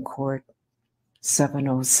Supreme Court,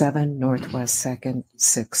 707 Northwest 2nd,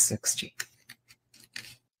 660.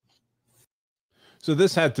 So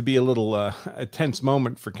this had to be a little a tense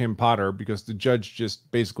moment for Kim Potter because the judge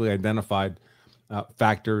just basically identified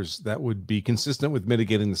factors that would be consistent with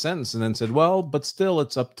mitigating the sentence and then said, well, but still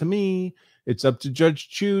it's up to me. It's up to Judge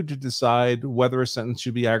Chu to decide whether a sentence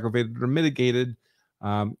should be aggravated or mitigated.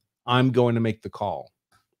 I'm going to make the call.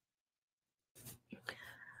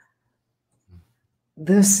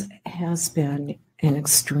 This has been an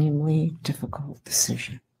extremely difficult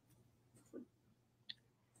decision.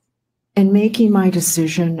 In making my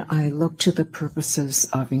decision, I look to the purposes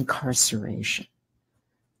of incarceration.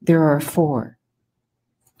 There are four.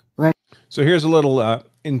 So here's a little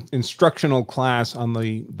instructional class on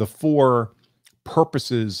the four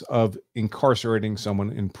purposes of incarcerating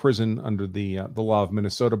someone in prison under the law of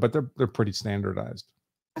Minnesota, but they're pretty standardized.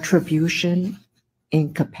 Retribution,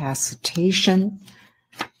 incapacitation,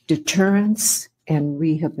 deterrence, and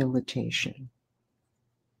rehabilitation.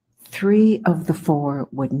 3 of the 4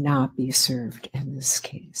 would not be served in this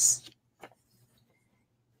case.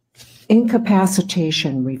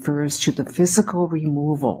 Incapacitation refers to the physical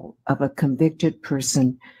removal of a convicted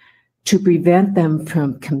person to prevent them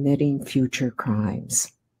from committing future crimes.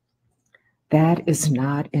 That is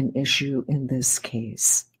not an issue in this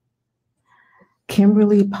case.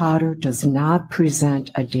 Kimberly Potter does not present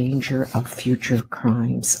a danger of future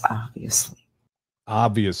crimes, obviously.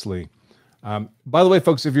 Obviously. By the way,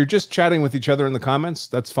 folks, if you're just chatting with each other in the comments,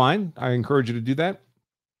 that's fine. I encourage you to do that.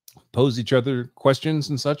 Pose each other questions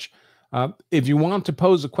and such. If you want to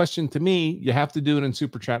pose a question to me, you have to do it in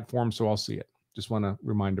super chat form, so I'll see it. Just want to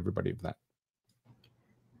remind everybody of that.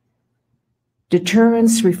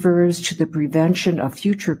 Deterrence refers to the prevention of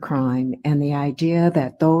future crime and the idea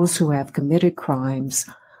that those who have committed crimes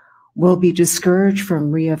will be discouraged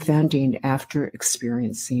from reoffending after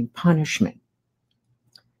experiencing punishment.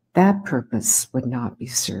 That purpose would not be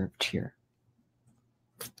served here.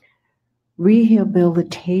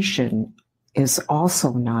 Rehabilitation is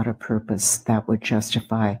also not a purpose that would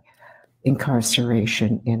justify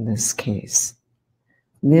incarceration in this case.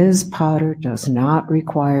 Ms. Potter does not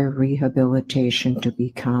require rehabilitation to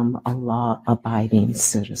become a law-abiding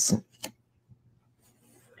citizen.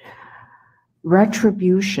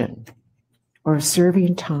 Retribution, or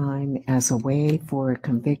serving time as a way for a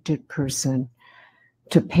convicted person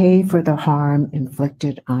to pay for the harm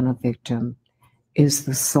inflicted on a victim, is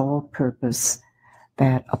the sole purpose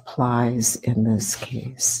that applies in this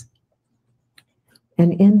case.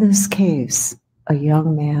 And in this case, a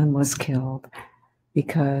young man was killed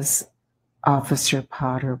because Officer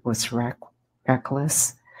Potter was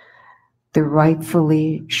reckless. There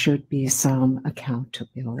rightfully should be some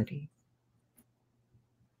accountability.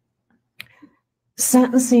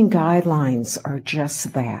 Sentencing guidelines are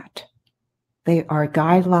just that. They are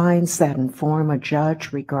guidelines that inform a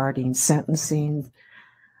judge regarding sentencing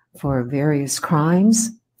for various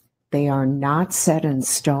crimes. They are not set in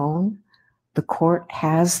stone. The court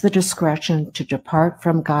has the discretion to depart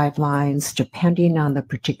from guidelines depending on the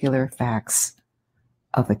particular facts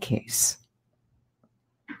of a case.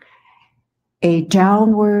 A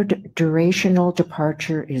downward durational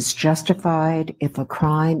departure is justified if a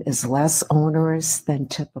crime is less onerous than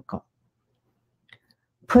typical.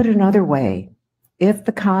 Put another way, if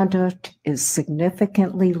the conduct is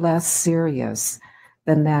significantly less serious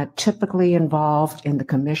than that typically involved in the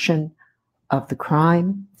commission of the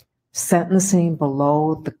crime, sentencing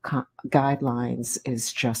below the guidelines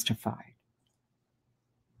is justified.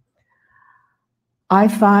 I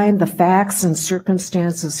find the facts and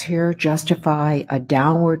circumstances here justify a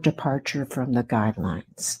downward departure from the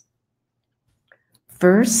guidelines.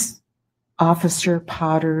 First, Officer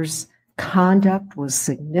Potter's conduct was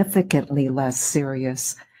significantly less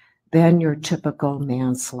serious than your typical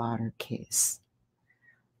manslaughter case.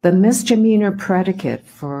 The misdemeanor predicate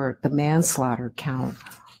for the manslaughter count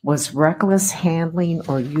was reckless handling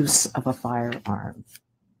or use of a firearm.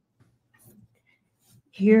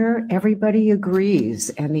 Here, everybody agrees,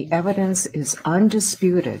 and the evidence is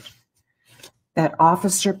undisputed, that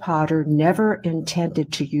Officer Potter never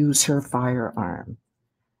intended to use her firearm.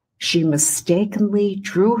 She mistakenly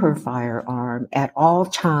drew her firearm at all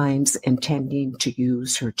times, intending to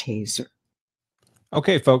use her taser.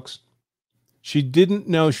 Okay, folks. She didn't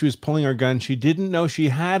know she was pulling her gun. She didn't know she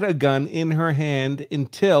had a gun in her hand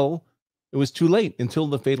until it was too late, until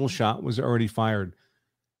the fatal shot was already fired.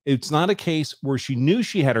 It's not a case where she knew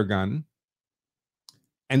she had her gun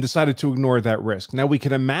and decided to ignore that risk. Now, we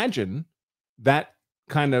can imagine that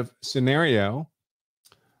kind of scenario.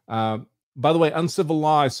 By the way, Uncivil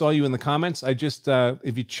Law, I saw you in the comments. I just,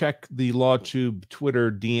 if you check the LawTube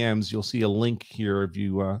Twitter DMs, you'll see a link here if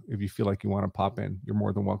you feel like you want to pop in. You're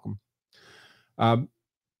more than welcome.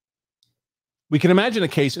 We can imagine a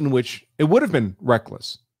case in which it would have been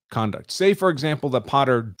reckless conduct. Say, for example, that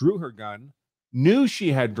Potter drew her gun, knew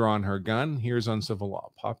she had drawn her gun. Here's Uncivil Law,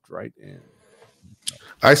 popped right in.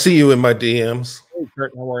 I see you in my DMs. Hey,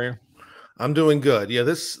 Kurt, how are you? I'm doing good. Yeah,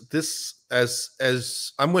 this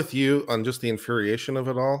as I'm with you on just the infuriation of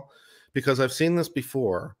it all, because I've seen this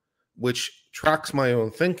before, which tracks my own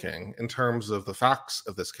thinking in terms of the facts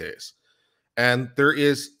of this case. And there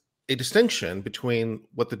is a distinction between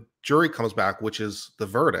what the jury comes back, which is the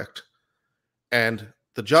verdict, and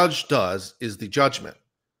the judge does is the judgment.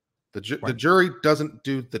 The jury doesn't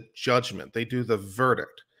do the judgment. They do the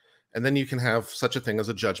verdict. And then you can have such a thing as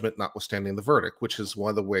a judgment notwithstanding the verdict, which is one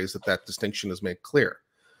of the ways that that distinction is made clear.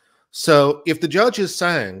 So if the judge is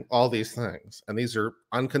saying all these things, and these are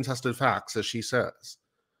uncontested facts, as she says,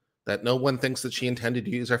 that no one thinks that she intended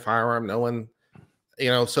to use her firearm, no one,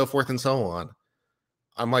 so forth and so on.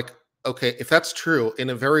 I'm like, okay, if that's true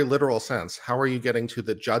in a very literal sense, how are you getting to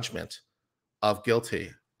the judgment of guilty?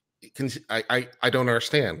 I don't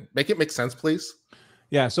understand. Make it make sense, please.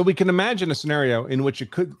 Yeah, so we can imagine a scenario in which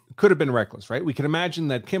it could have been reckless, right? We can imagine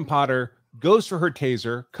that Kim Potter goes for her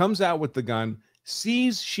taser, comes out with the gun,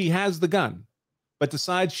 sees she has the gun, but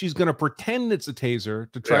decides she's going to pretend it's a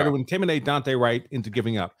taser to try to intimidate Duante Wright into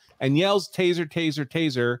giving up, and yells taser, taser,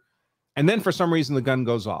 taser, and then for some reason the gun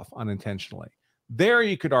goes off unintentionally. There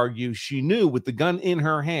you could argue she knew with the gun in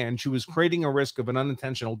her hand she was creating a risk of an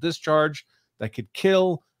unintentional discharge that could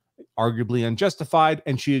kill arguably unjustified,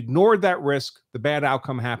 and she ignored that risk. The bad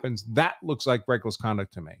outcome happens. That looks like reckless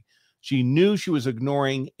conduct to me. She knew she was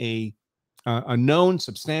ignoring a known,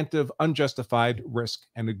 substantive, unjustified risk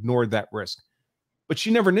and ignored that risk. But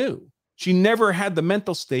she never knew. She never had the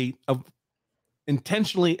mental state of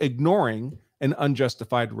intentionally ignoring an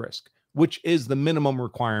unjustified risk, which is the minimum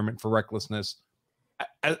requirement for recklessness,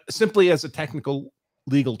 simply as a technical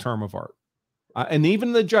legal term of art. And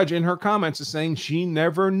even the judge in her comments is saying she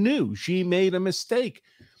never knew. She made a mistake.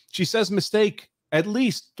 She says mistake at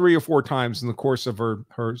least 3 or 4 times in the course of her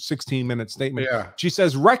 16-minute statement. Yeah. She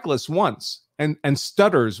says reckless once and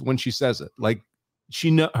stutters when she says it. Like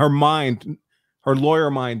her lawyer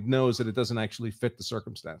mind knows that it doesn't actually fit the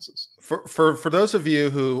circumstances. For those of you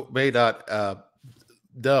who may not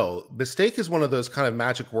know, mistake is one of those kind of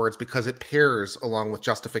magic words because it pairs along with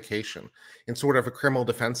justification in sort of a criminal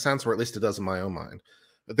defense sense, or at least it does in my own mind.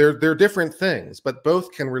 They're different things, but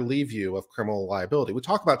both can relieve you of criminal liability. We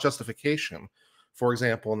talk about justification, for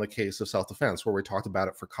example, in the case of self-defense, where we talked about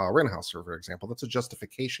it for Kyle Rittenhouser, for example. That's a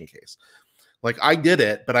justification case. Like, I did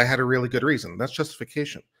it, but I had a really good reason. That's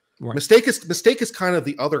justification. Right. Mistake is kind of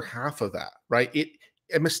the other half of that, right?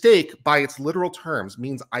 A mistake, by its literal terms,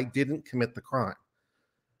 means I didn't commit the crime.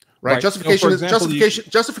 Right? Justification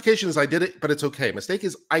is I did it, but it's okay. Mistake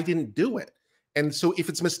is I didn't do it. And so if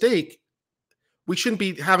it's mistake, we shouldn't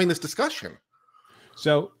be having this discussion.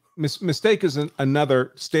 So mistake is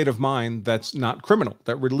another state of mind that's not criminal,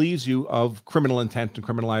 that relieves you of criminal intent and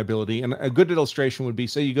criminal liability. And a good illustration would be,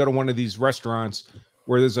 say you go to one of these restaurants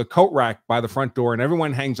where there's a coat rack by the front door and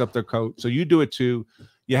everyone hangs up their coat. So you do it too.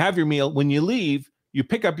 You have your meal. When you leave, you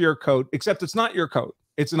pick up your coat, except it's not your coat.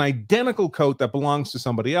 It's an identical coat that belongs to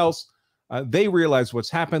somebody else. They realize what's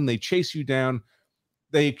happened. They chase you down.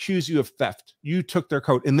 They accuse you of theft. You took their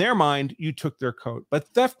coat. In their mind, you took their coat. But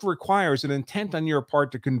theft requires an intent on your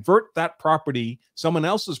part to convert that property, someone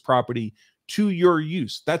else's property, to your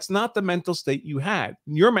use. That's not the mental state you had.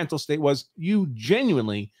 Your mental state was you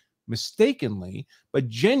genuinely, mistakenly, but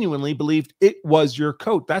genuinely believed it was your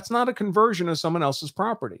coat. That's not a conversion of someone else's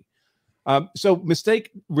property. So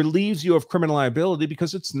mistake relieves you of criminal liability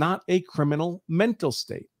because it's not a criminal mental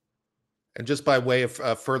state. And just by way of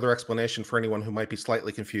further explanation for anyone who might be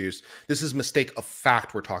slightly confused, this is mistake of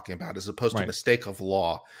fact we're talking about, as opposed to mistake of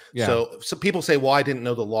law. Yeah. So people say, well, I didn't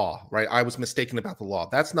know the law, right? I was mistaken about the law.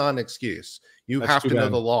 That's not an excuse. That's have to know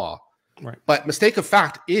the law. Right. But mistake of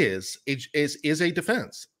fact is a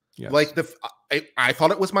defense. Yes. Like I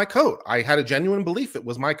thought it was my coat. I had a genuine belief it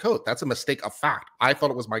was my coat. That's a mistake of fact. I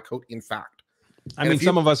thought it was my coat in fact. I mean,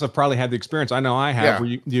 some of us have probably had the experience. I know I have. Yeah.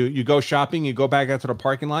 Where you go shopping, you go back out to the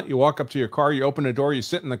parking lot, you walk up to your car, you open the door, you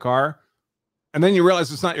sit in the car, and then you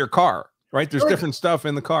realize it's not your car, right? There's different stuff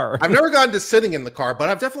in the car. I've never gotten to sitting in the car, but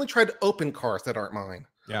I've definitely tried to open cars that aren't mine.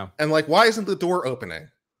 Yeah. And like, why isn't the door opening?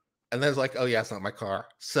 And then it's like, oh yeah, it's not my car.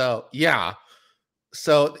 So yeah.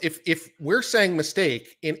 So if we're saying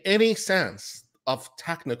mistake in any sense of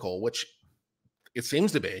technical, which it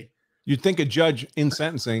seems to be, you'd think a judge in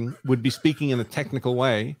sentencing would be speaking in a technical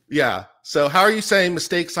way. Yeah. So how are you saying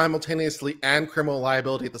mistake simultaneously and criminal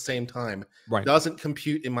liability at the same time? Right. Doesn't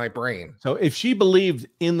compute in my brain. So if she believed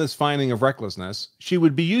in this finding of recklessness, she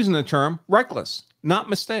would be using the term reckless, not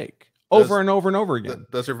mistake, over and over and over again.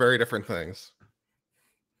 Those are very different things.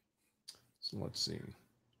 So let's see.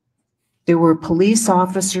 There were police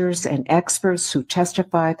officers and experts who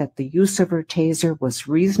testified that the use of her taser was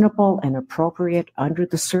reasonable and appropriate under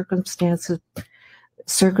the circumstances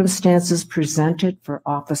presented for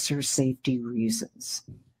officer safety reasons.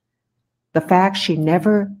 The fact she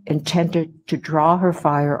never intended to draw her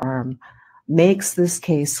firearm makes this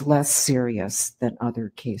case less serious than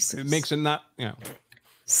other cases. It makes it not, yeah.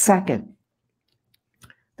 Second,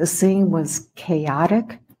 the scene was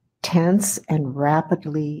chaotic, tense, and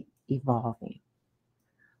rapidly evolving.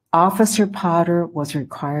 Officer Potter was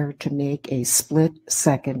required to make a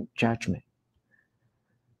split-second judgment.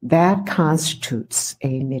 That constitutes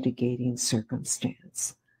a mitigating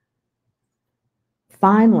circumstance.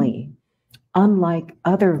 Finally, unlike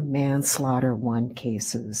other manslaughter 1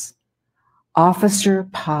 cases, Officer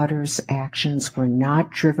Potter's actions were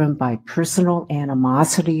not driven by personal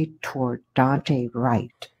animosity toward Duante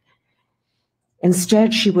Wright.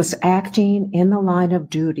 Instead, she was acting in the line of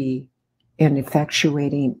duty in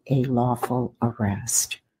effectuating a lawful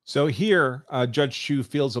arrest. So here, Judge Chu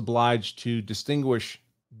feels obliged to distinguish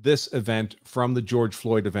this event from the George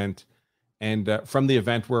Floyd event and from the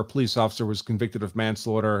event where a police officer was convicted of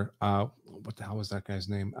manslaughter. What the hell was that guy's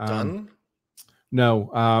name? Dunn?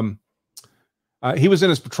 No. He was in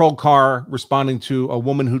his patrol car responding to a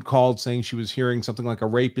woman who'd called saying she was hearing something like a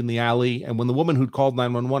rape in the alley. And when the woman who'd called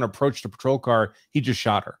 911 approached the patrol car, he just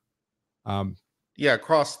shot her. Yeah,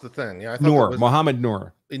 across the thing. Yeah, I thought Noor, Mohammed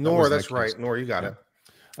Noor. Noor, that's right. Noor, you got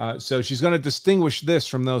it. So she's going to distinguish this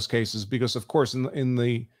from those cases because, of course, in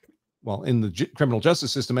the criminal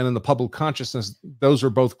justice system and in the public consciousness, those are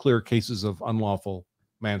both clear cases of unlawful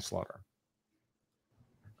manslaughter.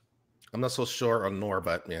 I'm not so sure on Noor,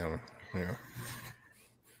 but yeah.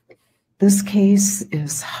 This case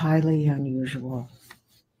is highly unusual.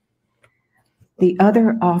 The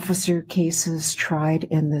other officer cases tried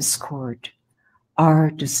in this court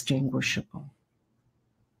are distinguishable.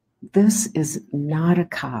 This is not a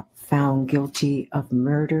cop found guilty of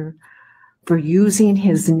murder for using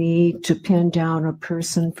his knee to pin down a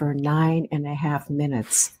person for 9.5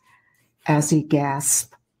 minutes as he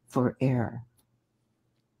gasped for air.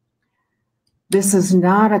 This is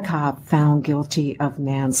not a cop found guilty of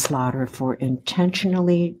manslaughter for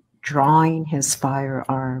intentionally drawing his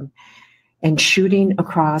firearm and shooting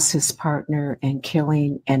across his partner and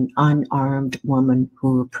killing an unarmed woman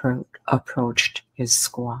who approached his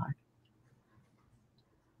squad.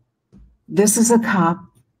 This is a cop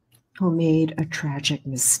who made a tragic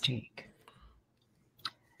mistake.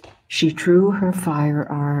 She drew her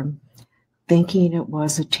firearm thinking it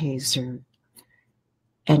was a taser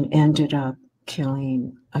and ended up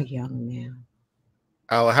killing a young man.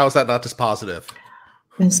 Oh, how is that not dispositive?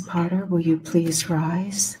 Ms. Potter, will you please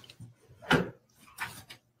rise?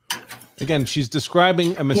 Again, she's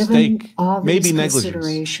describing a mistake, Given all maybe these negligence.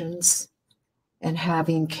 Considerations, and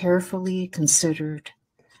having carefully considered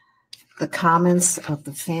the comments of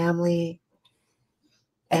the family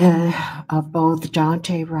of both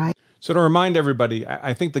Duante Wright. So to remind everybody,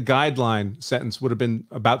 I think the guideline sentence would have been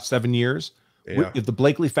about 7 years. Yeah. If the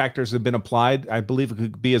Blakely factors had been applied, I believe it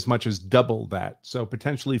could be as much as double that. So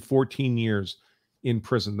potentially 14 years in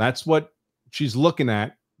prison. That's what she's looking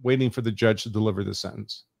at, waiting for the judge to deliver the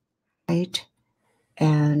sentence.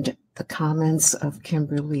 And the comments of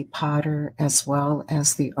Kimberly Potter, as well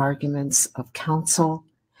as the arguments of counsel.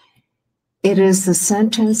 It is the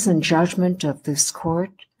sentence and judgment of this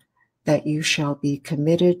court that you shall be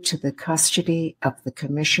committed to the custody of the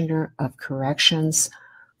Commissioner of Corrections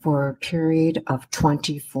for a period of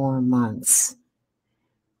 24 months.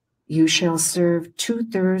 You shall serve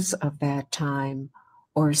 2/3 of that time,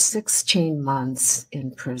 or 16 months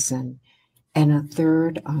in prison, and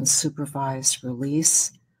 1/3 on supervised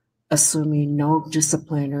release, assuming no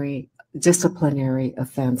disciplinary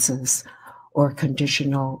offenses or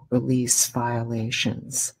conditional release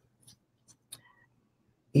violations.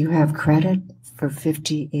 You have credit for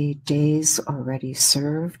 58 days already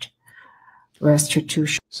served.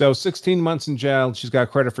 Restitution. So 16 months in jail. She's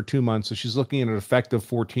got credit for 2 months. So she's looking at an effective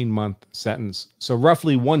 14-month sentence. So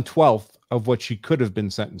roughly 1/12 of what she could have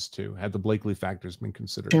been sentenced to had the Blakely factors been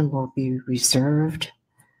considered. Will be reserved.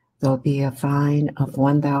 There'll be a fine of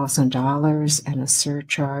 $1,000 and a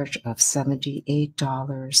surcharge of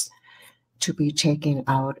 $78 to be taken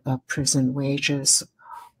out of prison wages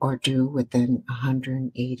or due within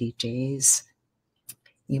 180 days.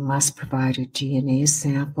 You must provide a DNA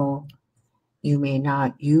sample. You may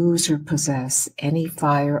not use or possess any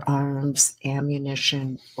firearms,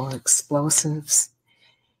 ammunition, or explosives.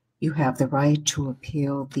 You have the right to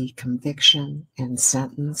appeal the conviction and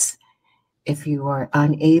sentence. If you are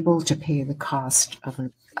unable to pay the cost of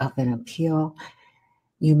an appeal,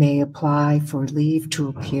 you may apply for leave to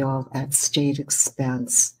appeal at state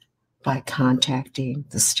expense by contacting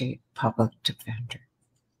the state public defender.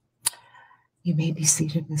 You may be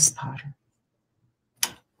seated, Ms. Potter.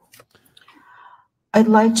 I'd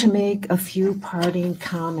like to make a few parting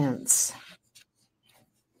comments.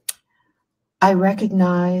 I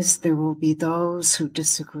recognize there will be those who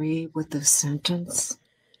disagree with this sentence,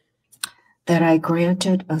 that I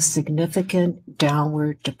granted a significant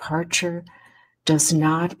downward departure does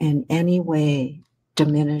not in any way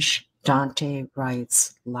diminish Duante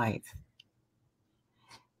Wright's life.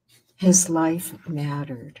 His life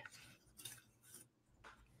mattered.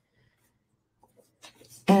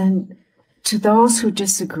 And to those who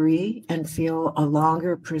disagree and feel a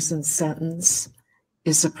longer prison sentence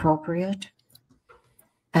is appropriate,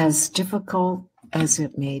 as difficult as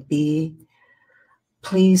it may be,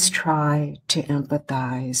 please try to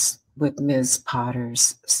empathize with Ms.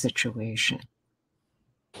 Potter's situation.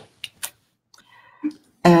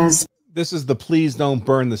 As this is the please don't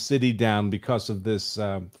burn the city down because of this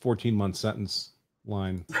 14-month sentence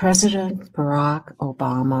line. President Barack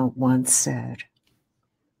Obama once said,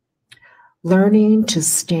 learning to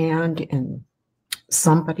stand in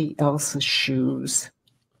somebody else's shoes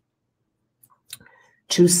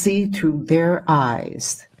to see through their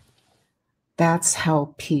eyes. That's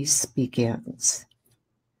how peace begins.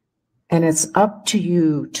 And it's up to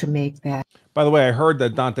you to make that. By the way, I heard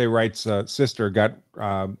that Duante Wright's sister got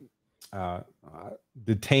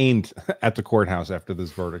detained at the courthouse after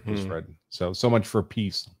this verdict was read. So much for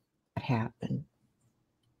peace. Happen.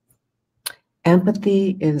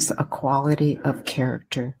 Empathy is a quality of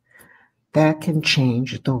character that can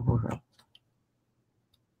change the world.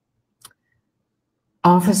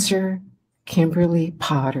 Officer Kimberly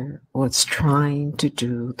Potter was trying to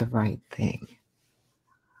do the right thing.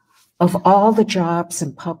 Of all the jobs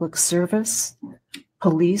in public service,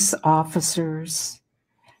 police officers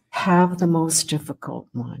have the most difficult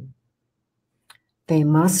one. They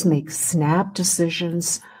must make snap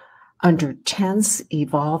decisions under tense,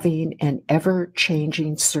 evolving, and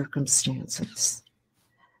ever-changing circumstances.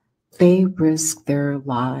 They risk their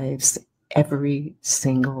lives every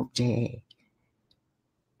single day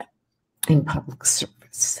in public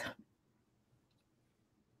service.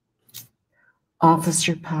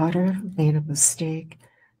 Officer Potter made a mistake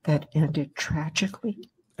that ended tragically.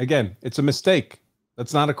 Again, it's a mistake.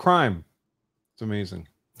 That's not a crime. It's amazing.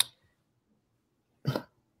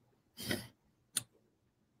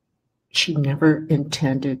 She never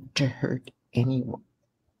intended to hurt anyone.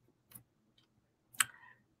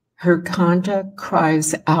 Her conduct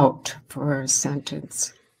cries out for a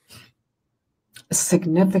sentence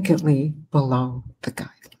significantly below the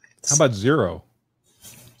guidelines. How about 0?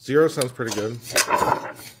 0 sounds pretty good.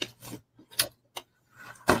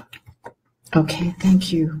 Okay,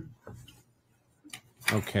 thank you.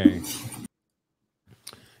 Okay.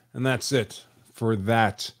 And that's it for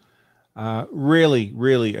that. Really,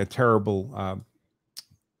 really a terrible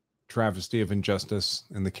travesty of injustice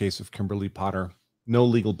in the case of Kimberly Potter. No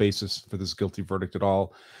legal basis for this guilty verdict at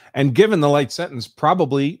all. And given the light sentence,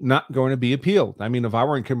 probably not going to be appealed. I mean, if I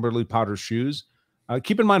were in Kimberly Potter's shoes,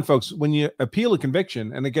 keep in mind, folks, when you appeal a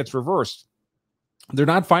conviction and it gets reversed, they're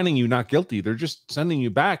not finding you not guilty. They're just sending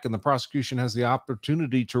you back, and the prosecution has the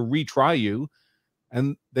opportunity to retry you,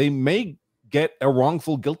 and they may get a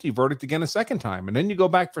wrongful guilty verdict again a second time. And then you go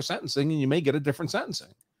back for sentencing, and you may get a different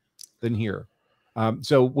sentencing than here.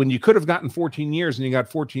 So when you could have gotten 14 years and you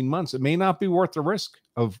got 14 months, it may not be worth the risk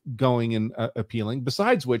of going and appealing.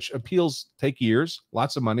 Besides which, appeals take years,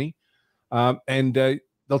 lots of money, and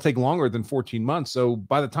they'll take longer than 14 months. So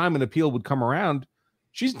by the time an appeal would come around,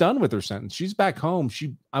 she's done with her sentence. She's back home.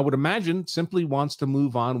 She, I would imagine, simply wants to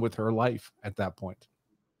move on with her life at that point.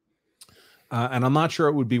 And I'm not sure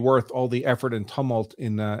it would be worth all the effort and tumult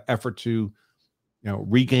in effort to,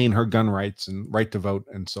 regain her gun rights and right to vote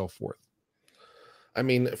and so forth. I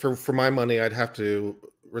mean, for my money, I'd have to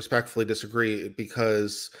respectfully disagree,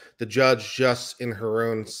 because the judge just in her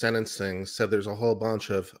own sentencing said there's a whole bunch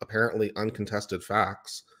of apparently uncontested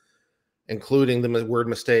facts, including the word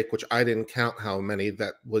mistake, which I didn't count how many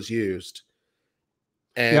that was used.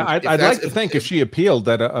 And yeah, I'd like to think if she appealed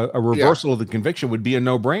that a reversal of the conviction would be a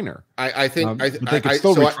no-brainer. I think they could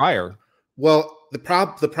still retry her. Well, the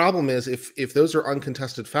problem is if those are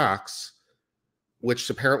uncontested facts, which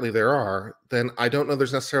apparently there are, then I don't know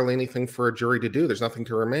there's necessarily anything for a jury to do. There's nothing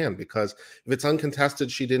to remand, because if it's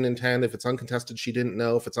uncontested, she didn't intend. If it's uncontested, she didn't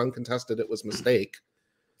know. If it's uncontested, it was mistake.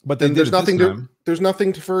 But then there's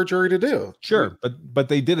nothing for a jury to do. Sure, but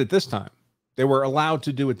they did it this time. They were allowed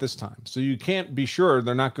to do it this time. So you can't be sure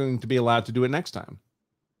they're not going to be allowed to do it next time.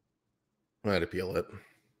 I'd appeal it.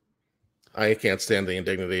 I can't stand the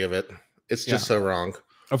indignity of it. It's just so wrong.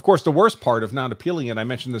 Of course, the worst part of not appealing it, I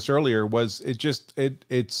mentioned this earlier, was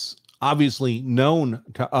it's obviously known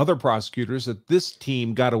to other prosecutors that this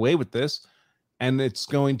team got away with this, and it's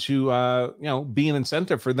going to be an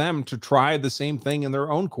incentive for them to try the same thing in their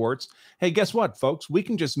own courts. Hey, guess what, folks? We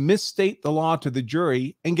can just misstate the law to the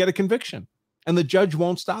jury and get a conviction, and the judge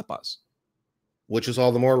won't stop us. Which is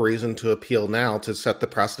all the more reason to appeal now, to set the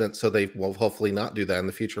precedent so they will hopefully not do that in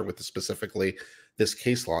the future with specifically this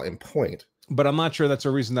case law in point. But I'm not sure that's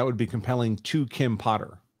a reason that would be compelling to Kim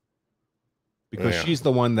Potter, because she's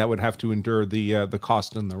the one that would have to endure the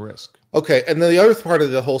cost and the risk. Okay, and then the other part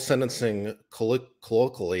of the whole sentencing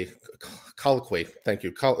colloquy, thank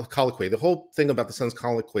you, colloquy, the whole thing about the sentence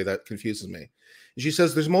colloquy that confuses me. She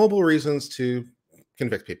says there's multiple reasons to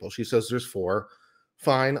convict people. She says there's 4.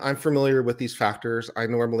 Fine, I'm familiar with these factors. I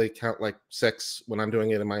normally count like 6 when I'm doing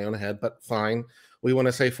it in my own head, but fine. We want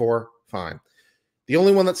to say 4, fine. The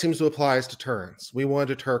only one that seems to apply is deterrence. We want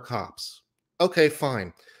to deter cops. Okay,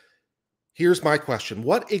 fine. Here's my question.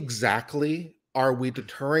 What exactly are we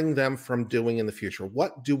deterring them from doing in the future?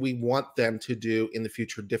 What do we want them to do in the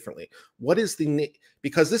future differently? What is the,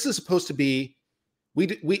 because this is supposed to be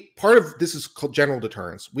We part of this is called general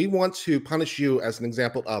deterrence. We want to punish you as an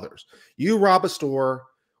example to others. You rob a store,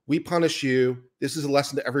 we punish you. This is a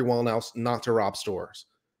lesson to everyone else not to rob stores.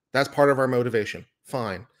 That's part of our motivation.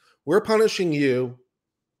 Fine. We're punishing you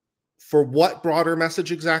for what broader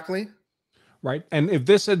message exactly? Right. And if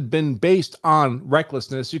this had been based on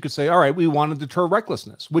recklessness, you could say, all right, we want to deter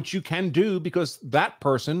recklessness, which you can do because that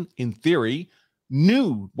person, in theory,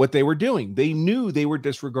 knew what they were doing. They knew they were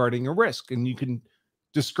disregarding a risk, and you can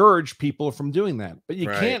discourage people from doing that. But you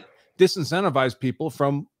can't disincentivize people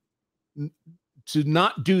from to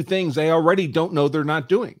not do things they already don't know they're not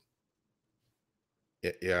doing.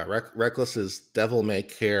 Yeah. Reckless is devil may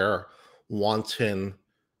care, wanton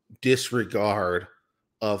disregard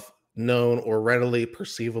of known or readily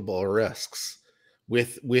perceivable risks.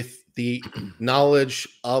 With the knowledge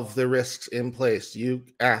of the risks in place, you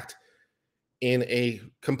act in a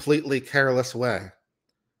completely careless way.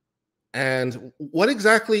 And where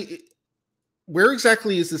exactly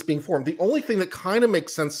is this being formed? The only thing that kind of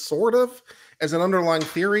makes sense, sort of, as an underlying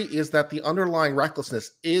theory is that the underlying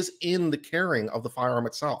recklessness is in the carrying of the firearm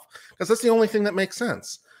itself, because that's the only thing that makes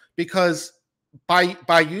sense. Because by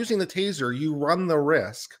using the taser, you run the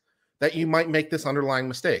risk that you might make this underlying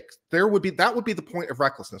mistake. That would be the point of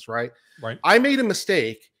recklessness, right? Right. I made a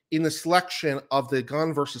mistake in the selection of the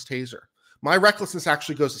gun versus taser. My recklessness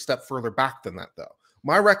actually goes a step further back than that, though.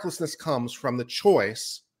 My recklessness comes from the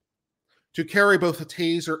choice to carry both a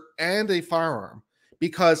taser and a firearm,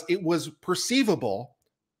 because it was perceivable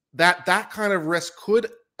that that kind of risk could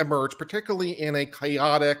emerge, particularly in a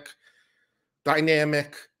chaotic,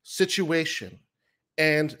 dynamic situation.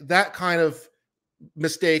 And that kind of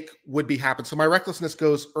mistake would be happen. So my recklessness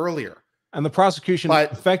goes earlier. And the prosecution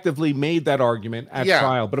effectively made that argument at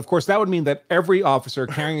trial. But of course, that would mean that every officer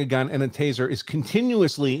carrying a gun and a taser is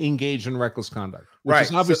continuously engaged in reckless conduct, which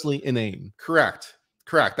is obviously inane. Correct.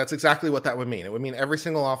 That's exactly what that would mean. It would mean every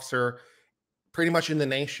single officer pretty much in the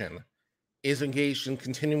nation is engaged in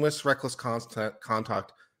continuous reckless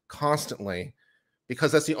contact constantly,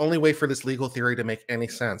 because that's the only way for this legal theory to make any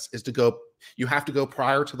sense, is to go, you have to go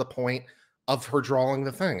prior to the point of her drawing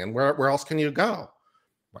the thing. And where else can you go?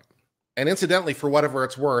 Right. And incidentally, for whatever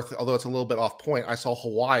it's worth, although it's a little bit off point, I saw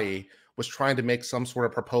Hawaii was trying to make some sort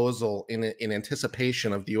of proposal in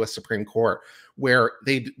anticipation of the U.S. Supreme Court, where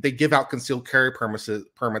they give out concealed carry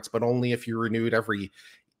permits, but only if you renewed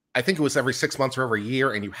I think it was every 6 months or every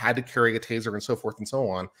year, and you had to carry a taser and so forth and so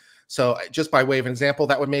on. So just by way of an example,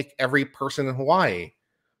 that would make every person in Hawaii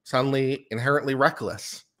suddenly inherently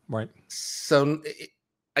reckless. Right. So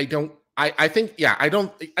I think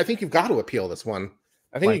you've got to appeal this one.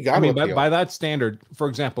 I think you got to appeal. By that standard, for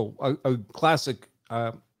example, a classic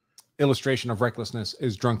illustration of recklessness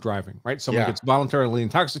is drunk driving, right? Someone gets voluntarily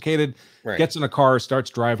intoxicated, gets in a car, starts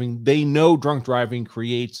driving. They know drunk driving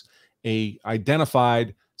creates a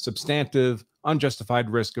identified, substantive, unjustified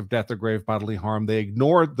risk of death or grave bodily harm. They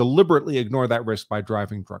deliberately ignore that risk by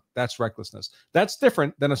driving drunk. That's recklessness. That's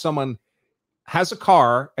different than if someone has a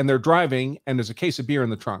car and they're driving and there's a case of beer in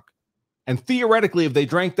the trunk. And theoretically, if they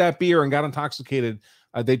drank that beer and got intoxicated,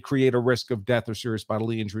 they'd create a risk of death or serious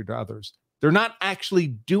bodily injury to others. They're not actually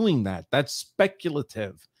doing that. That's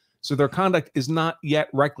speculative. So their conduct is not yet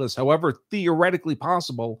reckless. However, theoretically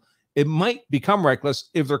possible, it might become reckless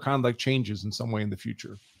if their conduct changes in some way in the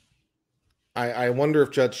future. I wonder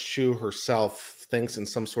if Judge Chu herself thinks in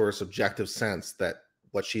some sort of subjective sense that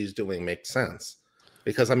what she's doing makes sense.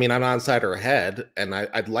 Because I mean, I'm not inside her head, and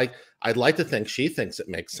I'd like to think she thinks it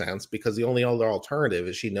makes sense, because the only other alternative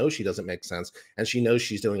is she knows she doesn't make sense, and she knows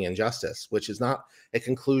she's doing injustice, which is not a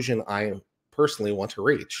conclusion I personally want to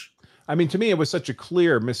reach. I mean, to me, it was such a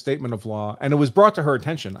clear misstatement of law, and it was brought to her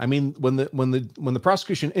attention. I mean, when the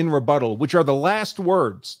prosecution in rebuttal, which are the last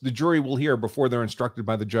words the jury will hear before they're instructed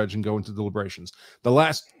by the judge and go into deliberations, the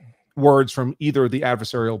last words from either of the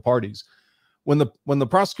adversarial parties, when the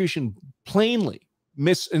prosecution plainly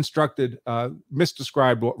misdescribed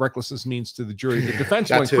what recklessness means to the jury, the defense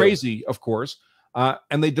went crazy, of course.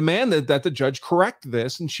 And they demanded that the judge correct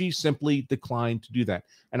this, and she simply declined to do that.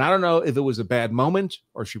 And I don't know if it was a bad moment,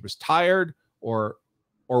 or she was tired, or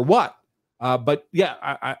what. But yeah,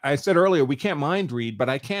 I said earlier, we can't mind read, but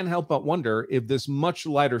I can't help but wonder if this much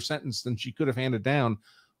lighter sentence than she could have handed down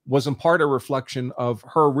was in part a reflection of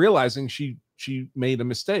her realizing she made a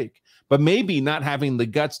mistake, but maybe not having the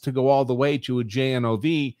guts to go all the way to a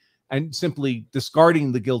JNOV and simply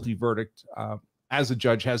discarding the guilty verdict, as a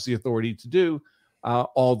judge has the authority to do,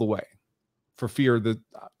 all the way, for fear that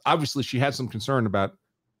obviously she had some concern about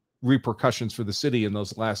repercussions for the city in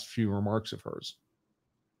those last few remarks of hers.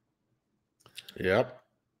 Yep.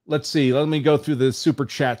 let's see. Let me go through the super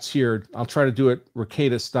chats here. I'll try to do it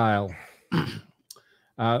Ricada style.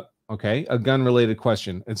 Okay, a gun-related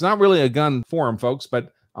question. It's not really a gun forum, folks,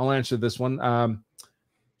 but I'll answer this one.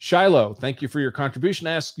 Shiloh, thank you for your contribution.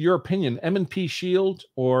 Ask your opinion, M&P Shield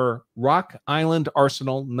or Rock Island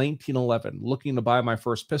Arsenal 1911. Looking to buy my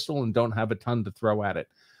first pistol and don't have a ton to throw at it.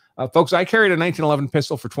 Folks, I carried a 1911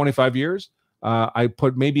 pistol for 25 years. I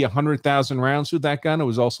put maybe 100,000 rounds through that gun. It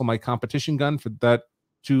was also my competition gun for that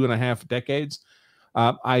 2.5 decades.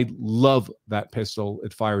 I love that pistol.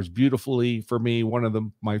 It fires beautifully for me. One of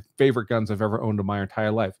my favorite guns I've ever owned in my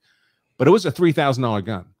entire life. But it was a $3,000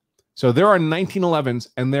 gun. So there are 1911s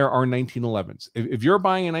and there are 1911s. If you're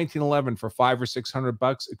buying a 1911 for $500 or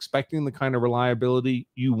 $600, expecting the kind of reliability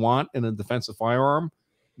you want in a defensive firearm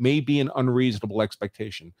may be an unreasonable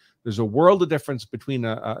expectation. There's a world of difference between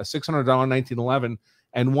a $600 1911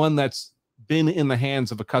 and one that's been in the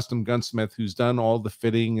hands of a custom gunsmith who's done all the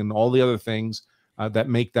fitting and all the other things that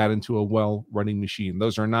make that into a well-running machine.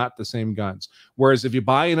 Those are not the same guns. Whereas if you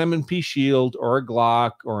buy an M&P Shield or a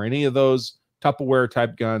Glock or any of those Tupperware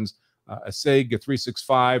type guns, a SIG, a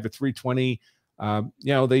 365, a 320,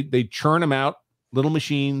 they churn them out, little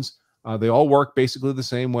machines. They all work basically the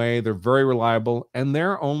same way. They're very reliable, and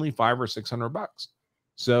they're only $500 or $600.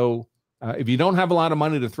 So if you don't have a lot of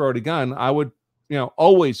money to throw at a gun, I would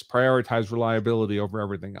always prioritize reliability over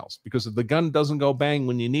everything else, because if the gun doesn't go bang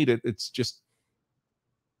when you need it, it's just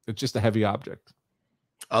a heavy object.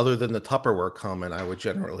 Other than the Tupperware comment, I would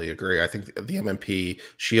generally agree. I think the M&P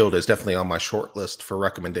Shield is definitely on my short list for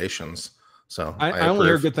recommendations. So I only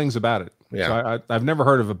hear good things about it. Yeah, so I've never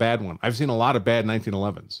heard of a bad one. I've seen a lot of bad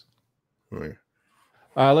 1911s. Right.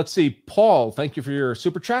 Let's see. Paul, thank you for your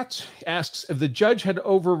super chat. Asks, if the judge had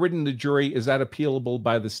overridden the jury, is that appealable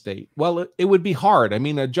by the state? Well, it would be hard. I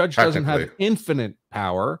mean, a judge doesn't have infinite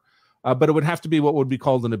power, but it would have to be what would be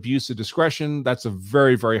called an abuse of discretion. That's a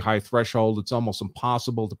very, very high threshold. It's almost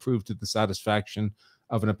impossible to prove to the satisfaction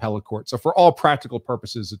of an appellate court. So for all practical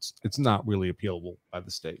purposes, it's not really appealable by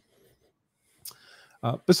the state.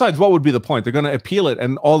 Besides, what would be the point? They're going to appeal it,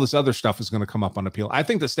 and all this other stuff is going to come up on appeal. I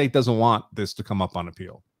think the state doesn't want this to come up on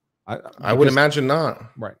appeal. I would imagine not.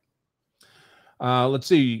 Right. Let's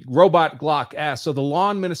see. Robot Glock asks, so the law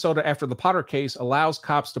in Minnesota after the Potter case allows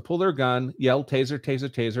cops to pull their gun, yell, taser, taser,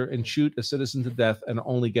 taser, and shoot a citizen to death and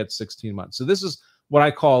only get 16 months. So this is what I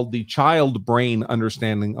call the child brain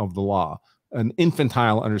understanding of the law, an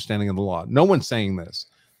infantile understanding of the law. No one's saying this.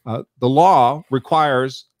 The law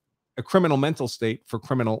requires a criminal mental state for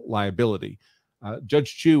criminal liability.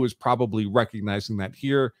 Judge Chu is probably recognizing that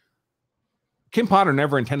here. Kim Potter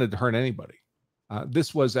never intended to hurt anybody.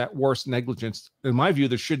 This was at worst negligence. In my view,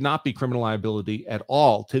 there should not be criminal liability at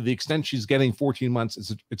all. To the extent she's getting 14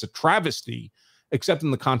 months, it's a travesty, except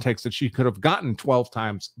in the context that she could have gotten 12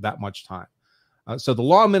 times that much time. So the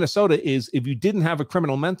law in Minnesota is if you didn't have a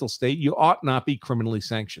criminal mental state, you ought not be criminally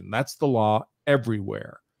sanctioned. That's the law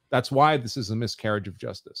everywhere. That's why this is a miscarriage of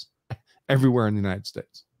justice everywhere in the United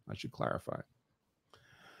States. I should clarify.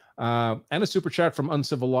 And a super chat from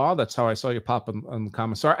Uncivil Law. That's how I saw you pop on the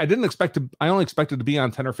comments. Sorry, I only expected to be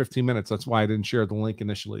on 10 or 15 minutes. That's why I didn't share the link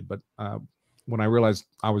initially. But when I realized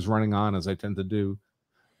I was running on, as I tend to do.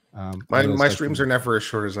 My streams are never as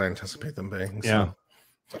short as I anticipate them being. So.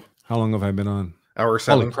 Yeah. How long have I been on? Hour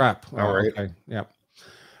 7. Holy crap. Hour 8. Okay. Yeah.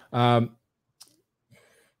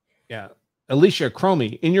 Yeah. Alicia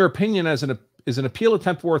Cromie, in your opinion, is an appeal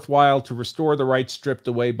attempt worthwhile to restore the rights stripped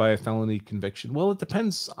away by a felony conviction? Well, it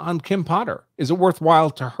depends on Kim Potter. Is it worthwhile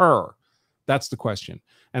to her? That's the question.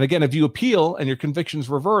 And again, if you appeal and your conviction's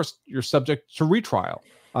reversed, you're subject to retrial,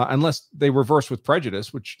 unless they reverse with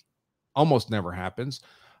prejudice, which almost never happens.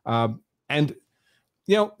 And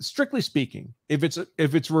strictly speaking, if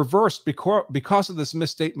it's reversed because of this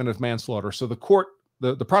misstatement of manslaughter, so the court,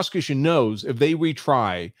 the prosecution knows if they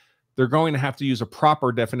retry, they're going to have to use a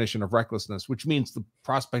proper definition of recklessness, which means the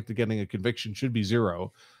prospect of getting a conviction should be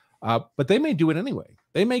 0. But they may do it anyway.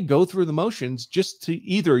 They may go through the motions just to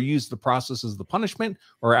either use the process as the punishment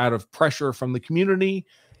or out of pressure from the community.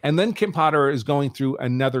 And then Kim Potter is going through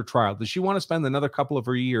another trial. Does she want to spend another couple of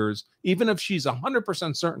her years, even if she's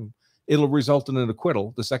 100% certain it'll result in an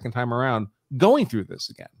acquittal the second time around, going through this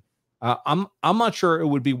again? I'm not sure it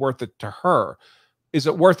would be worth it to her. Is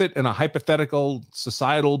it worth it in a hypothetical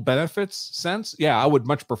societal benefits sense? Yeah, I would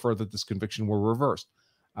much prefer that this conviction were reversed.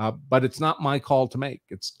 But it's not my call to make.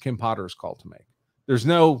 It's Kim Potter's call to make. There's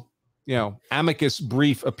no, amicus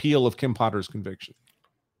brief appeal of Kim Potter's conviction.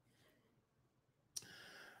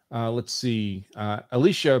 Let's see.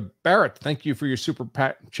 Alicia Barrett, thank you for your super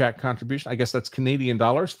chat contribution. I guess that's Canadian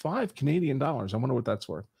dollars. $5 Canadian. I wonder what that's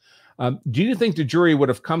worth. Do you think the jury would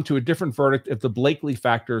have come to a different verdict if the Blakely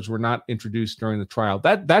factors were not introduced during the trial?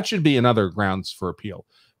 That should be another grounds for appeal,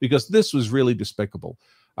 because this was really despicable.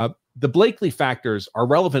 The Blakely factors are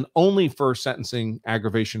relevant only for sentencing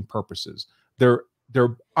aggravation purposes. They're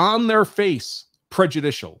on their face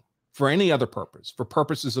prejudicial for any other purpose, for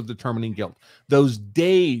purposes of determining guilt. Those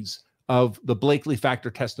days of the Blakely factor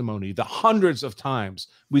testimony, the hundreds of times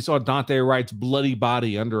we saw Duante Wright's bloody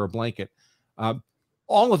body under a blanket,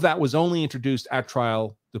 all of that was only introduced at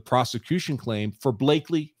trial, the prosecution claimed, for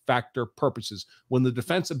Blakely factor purposes. When the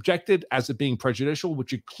defense objected as it being prejudicial,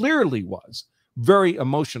 which it clearly was, very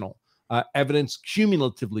emotional evidence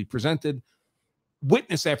cumulatively presented,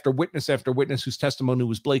 witness after witness after witness whose testimony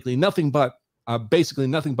was Blakely, nothing but, basically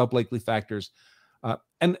nothing but Blakely factors.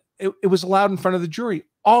 And it was allowed in front of the jury,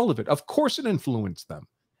 all of it. Of course it influenced them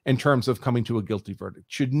in terms of coming to a guilty verdict.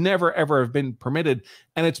 Should never, ever have been permitted.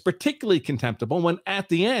 And it's particularly contemptible when at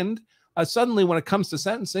the end, suddenly when it comes to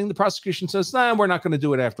sentencing, the prosecution says, nah, we're not going to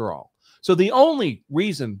do it after all. So the only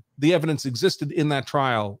reason the evidence existed in that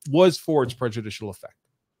trial was for its prejudicial effect.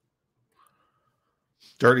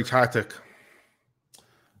 Dirty tactic.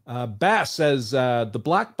 Bass says the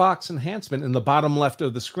black box enhancement in the bottom left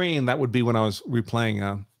of the screen, that would be when I was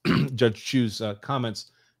replaying Judge Chu's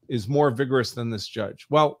comments, is more vigorous than this judge.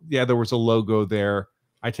 Well, yeah, there was a logo there.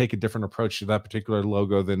 I take a different approach to that particular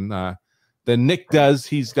logo than Nick does.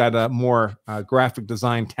 He's got a more graphic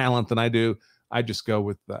design talent than I do. I just go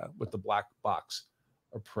with the black box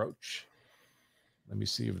approach. Let me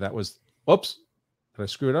see if that was, whoops, did I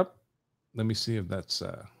screw it up? Let me see if that's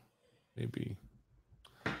maybe,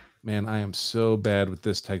 man, I am so bad with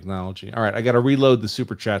this technology. All right, I got to reload the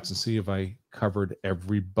super chats and see if I covered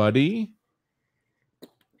everybody.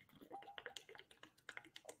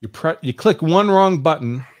 You click one wrong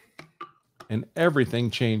button and everything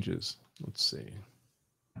changes. Let's see.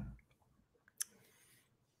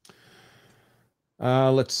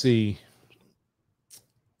 Let's see.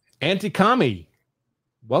 Antikami.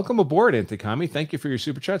 Welcome aboard, Antikami. Thank you for your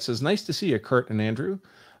super chat. Says, nice to see you, Kurt and Andrew.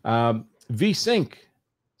 V-Sync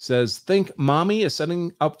says, think mommy is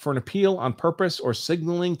setting up for an appeal on purpose or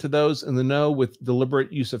signaling to those in the know with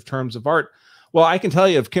deliberate use of terms of art. Well, I can tell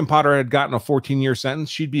you if Kim Potter had gotten a 14-year sentence,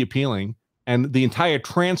 she'd be appealing. And the entire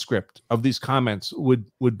transcript of these comments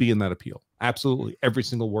would be in that appeal. Absolutely. Every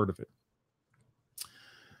single word of it.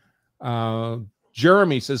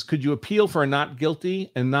 Jeremy says, could you appeal for a not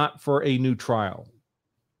guilty and not for a new trial?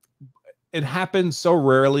 It happens so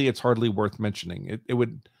rarely, it's hardly worth mentioning. It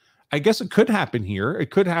would, I guess it could happen here. It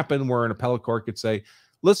could happen where an appellate court could say,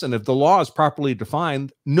 listen, if the law is properly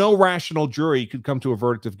defined, no rational jury could come to a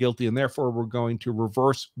verdict of guilty, and therefore we're going to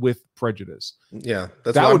reverse with prejudice. Yeah,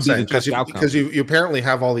 that's what I'm saying. Because you apparently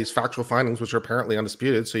have all these factual findings, which are apparently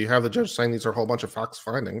undisputed. So you have the judge saying these are a whole bunch of facts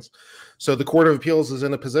findings. So the Court of Appeals is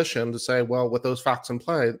in a position to say, well, with those facts in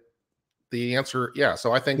play, the answer, yeah.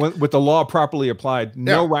 So I think with the law properly applied,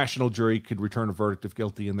 no rational jury could return a verdict of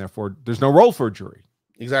guilty, and therefore there's no role for a jury.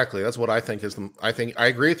 Exactly. That's what I think is I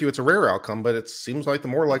agree with you. It's a rare outcome, but it seems like the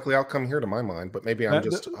more likely outcome here to my mind. But maybe I'm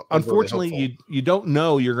just unfortunately you don't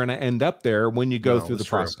know you're going to end up there when you go through the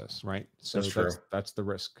process, right? So that's the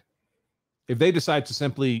risk. If they decide to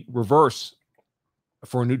simply reverse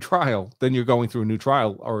for a new trial, then you're going through a new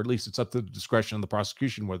trial, or at least it's up to the discretion of the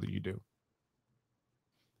prosecution whether you do.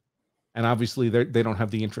 And obviously they don't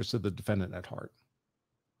have the interest of the defendant at heart.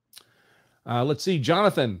 Let's see.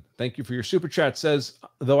 Jonathan, thank you for your super chat. Says,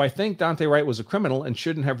 though I think Duante Wright was a criminal and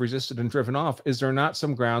shouldn't have resisted and driven off, is there not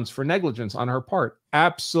some grounds for negligence on her part?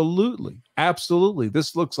 Absolutely. Absolutely.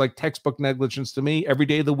 This looks like textbook negligence to me every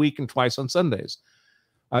day of the week and twice on Sundays.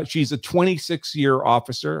 She's a 26-year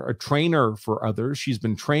officer, a trainer for others. She's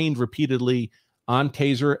been trained repeatedly on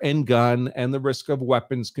taser and gun and the risk of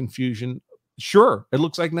weapons confusion. Sure, it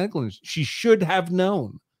looks like negligence. She should have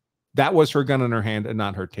known that was her gun in her hand and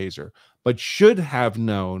not her taser. But should have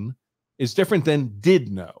known is different than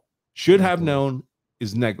did know. Should have known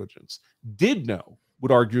is negligence. Did know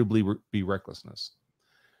would arguably be recklessness.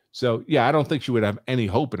 So, yeah, I don't think she would have any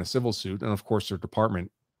hope in a civil suit. And, of course, her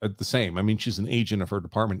department the same. I mean, she's an agent of her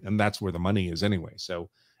department, and that's where the money is anyway. So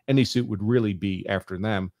any suit would really be after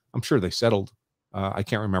them. I'm sure they settled. I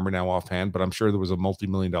can't remember now offhand, but I'm sure there was a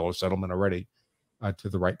multi-million-dollar settlement already to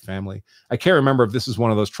the Wright family. I can't remember if this is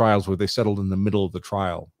one of those trials where they settled in the middle of the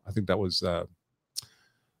trial. I think that was the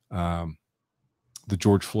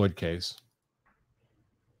George Floyd case,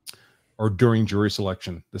 or during jury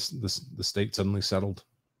selection. The state suddenly settled,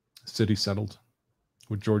 the city settled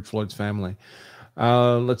with George Floyd's family.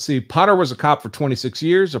 Let's see. Potter was a cop for 26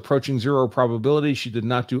 years, approaching zero probability. She did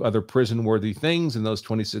not do other prison-worthy things in those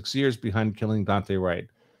 26 years behind killing Duante Wright.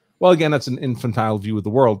 Well, again, that's an infantile view of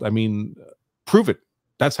the world. I mean, prove it.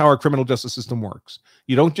 That's how our criminal justice system works.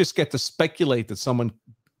 You don't just get to speculate that someone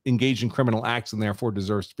engaged in criminal acts and therefore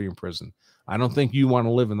deserves to be in prison. I don't think you want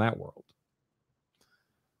to live in that world.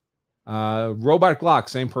 Robot Glock,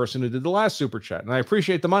 same person who did the last super chat. And I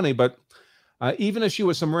appreciate the money, but even if she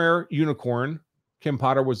was some rare unicorn, Kim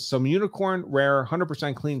Potter was some unicorn, rare,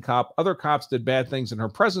 100% clean cop. Other cops did bad things in her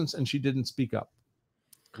presence, and she didn't speak up.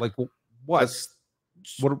 Like, what?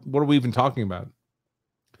 What are we even talking about?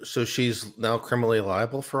 So she's now criminally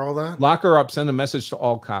liable for all that? Lock her up, send a message to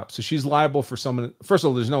all cops. So she's liable for someone. First of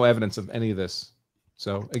all, there's no evidence of any of this.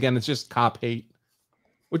 So again, it's just cop hate,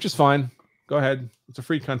 which is fine. Go ahead. It's a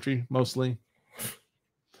free country, mostly.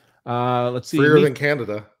 Let's see. Freer than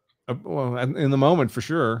Canada. Well, in the moment, for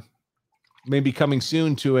sure. Maybe coming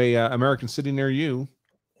soon to a American city near you.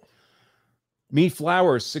 Me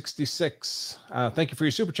Flowers 66. Thank you for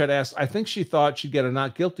your super chat. Asked, I think she thought she'd get a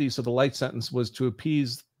not guilty, so the light sentence was to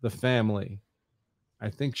appease the family. I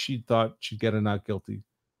think she thought she'd get a not guilty.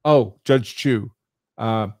 Oh, Judge Chu.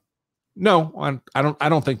 No, I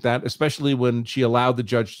don't think that, especially when she allowed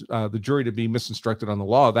the jury to be misinstructed on the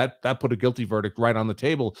law. That put a guilty verdict right on the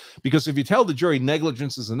table. Because if you tell the jury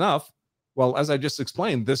negligence is enough, well, as I just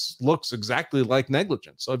explained, this looks exactly like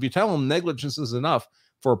negligence. So if you tell them negligence is enough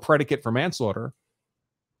for a predicate for manslaughter,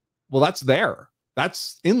 well, that's there.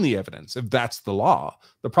 That's in the evidence, if that's the law.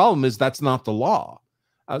 The problem is that's not the law.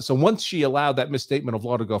 So once she allowed that misstatement of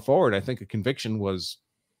law to go forward, I think a conviction was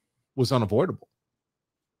unavoidable.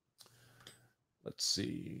 Let's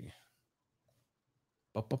see.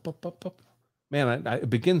 Man, I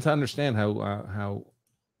begin to understand how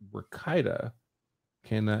Rikaida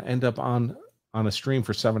can end up on a stream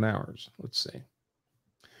for 7 hours. Let's see.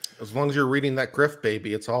 As long as you're reading that grift,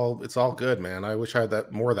 baby, it's all good, man. I wish I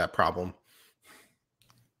had more of that problem.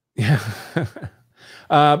 Yeah.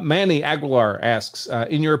 Manny Aguilar asks,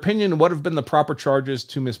 in your opinion, what have been the proper charges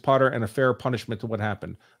to Ms. Potter and a fair punishment to what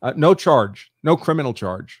happened? No charge, no criminal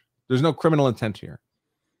charge. There's no criminal intent here.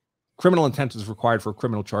 Criminal intent is required for a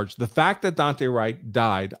criminal charge. The fact that Duante Wright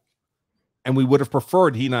died, and we would have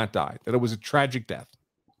preferred he not die, that it was a tragic death,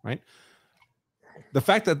 right? The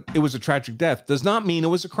fact that it was a tragic death does not mean it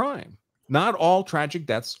was a crime. Not all tragic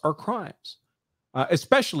deaths are crimes,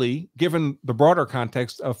 especially given the broader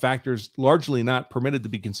context of factors largely not permitted to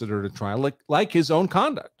be considered a trial, like his own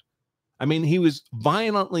conduct. I mean, he was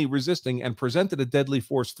violently resisting and presented a deadly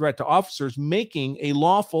force threat to officers making a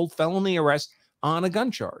lawful felony arrest on a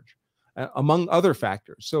gun charge, among other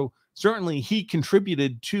factors. So certainly he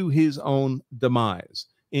contributed to his own demise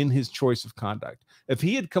in his choice of conduct. If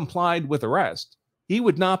he had complied with arrest, he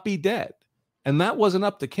would not be dead. And that wasn't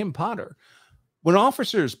up to Kim Potter. When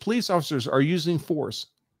police officers are using force,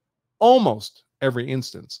 almost every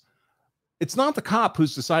instance, it's not the cop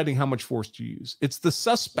who's deciding how much force to use. It's the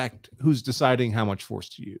suspect who's deciding how much force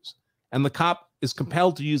to use. And the cop is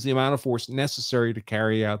compelled to use the amount of force necessary to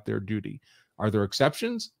carry out their duty. Are there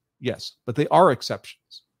exceptions? Yes, but they are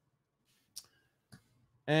exceptions.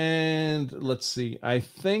 And let's see. I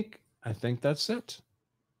think that's it.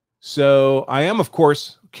 So I am, of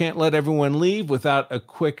course, can't let everyone leave without a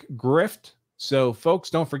quick grift. So folks,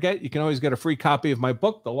 don't forget, you can always get a free copy of my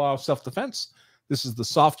book, The Law of Self-Defense. This is the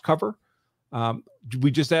soft cover.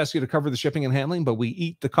 We just ask you to cover the shipping and handling, but we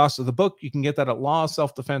eat the cost of the book. You can get that at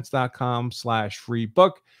lawofselfdefense.com/free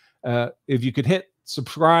book. If you could hit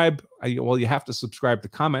subscribe, well, you have to subscribe to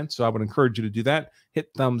comment. So I would encourage you to do that. Hit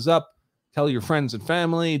thumbs up, tell your friends and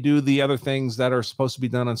family, do the other things that are supposed to be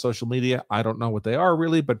done on social media. I don't know what they are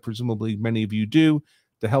really, but presumably many of you do,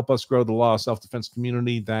 to help us grow the law of self-defense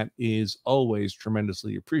community. That is always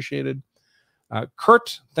tremendously appreciated.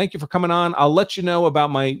 Kurt, thank you for coming on. I'll let you know about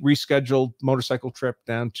my rescheduled motorcycle trip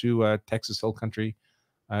down to Texas Hill Country.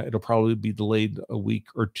 It'll probably be delayed a week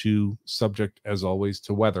or two, subject, as always,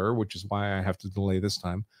 to weather, which is why I have to delay this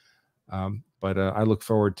time. But I look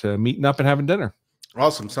forward to meeting up and having dinner.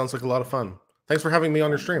 Awesome. Sounds like a lot of fun. Thanks for having me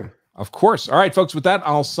on your stream. Of course. All right, folks, with that,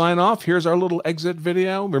 I'll sign off. Here's our little exit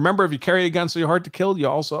video. Remember, if you carry a gun so you're hard to kill, you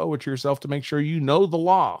also owe it to yourself to make sure you know the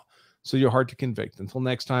law so you're hard to convict. Until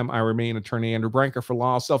next time, I remain Attorney Andrew Branker for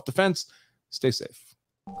Law of Self-Defense. Stay safe.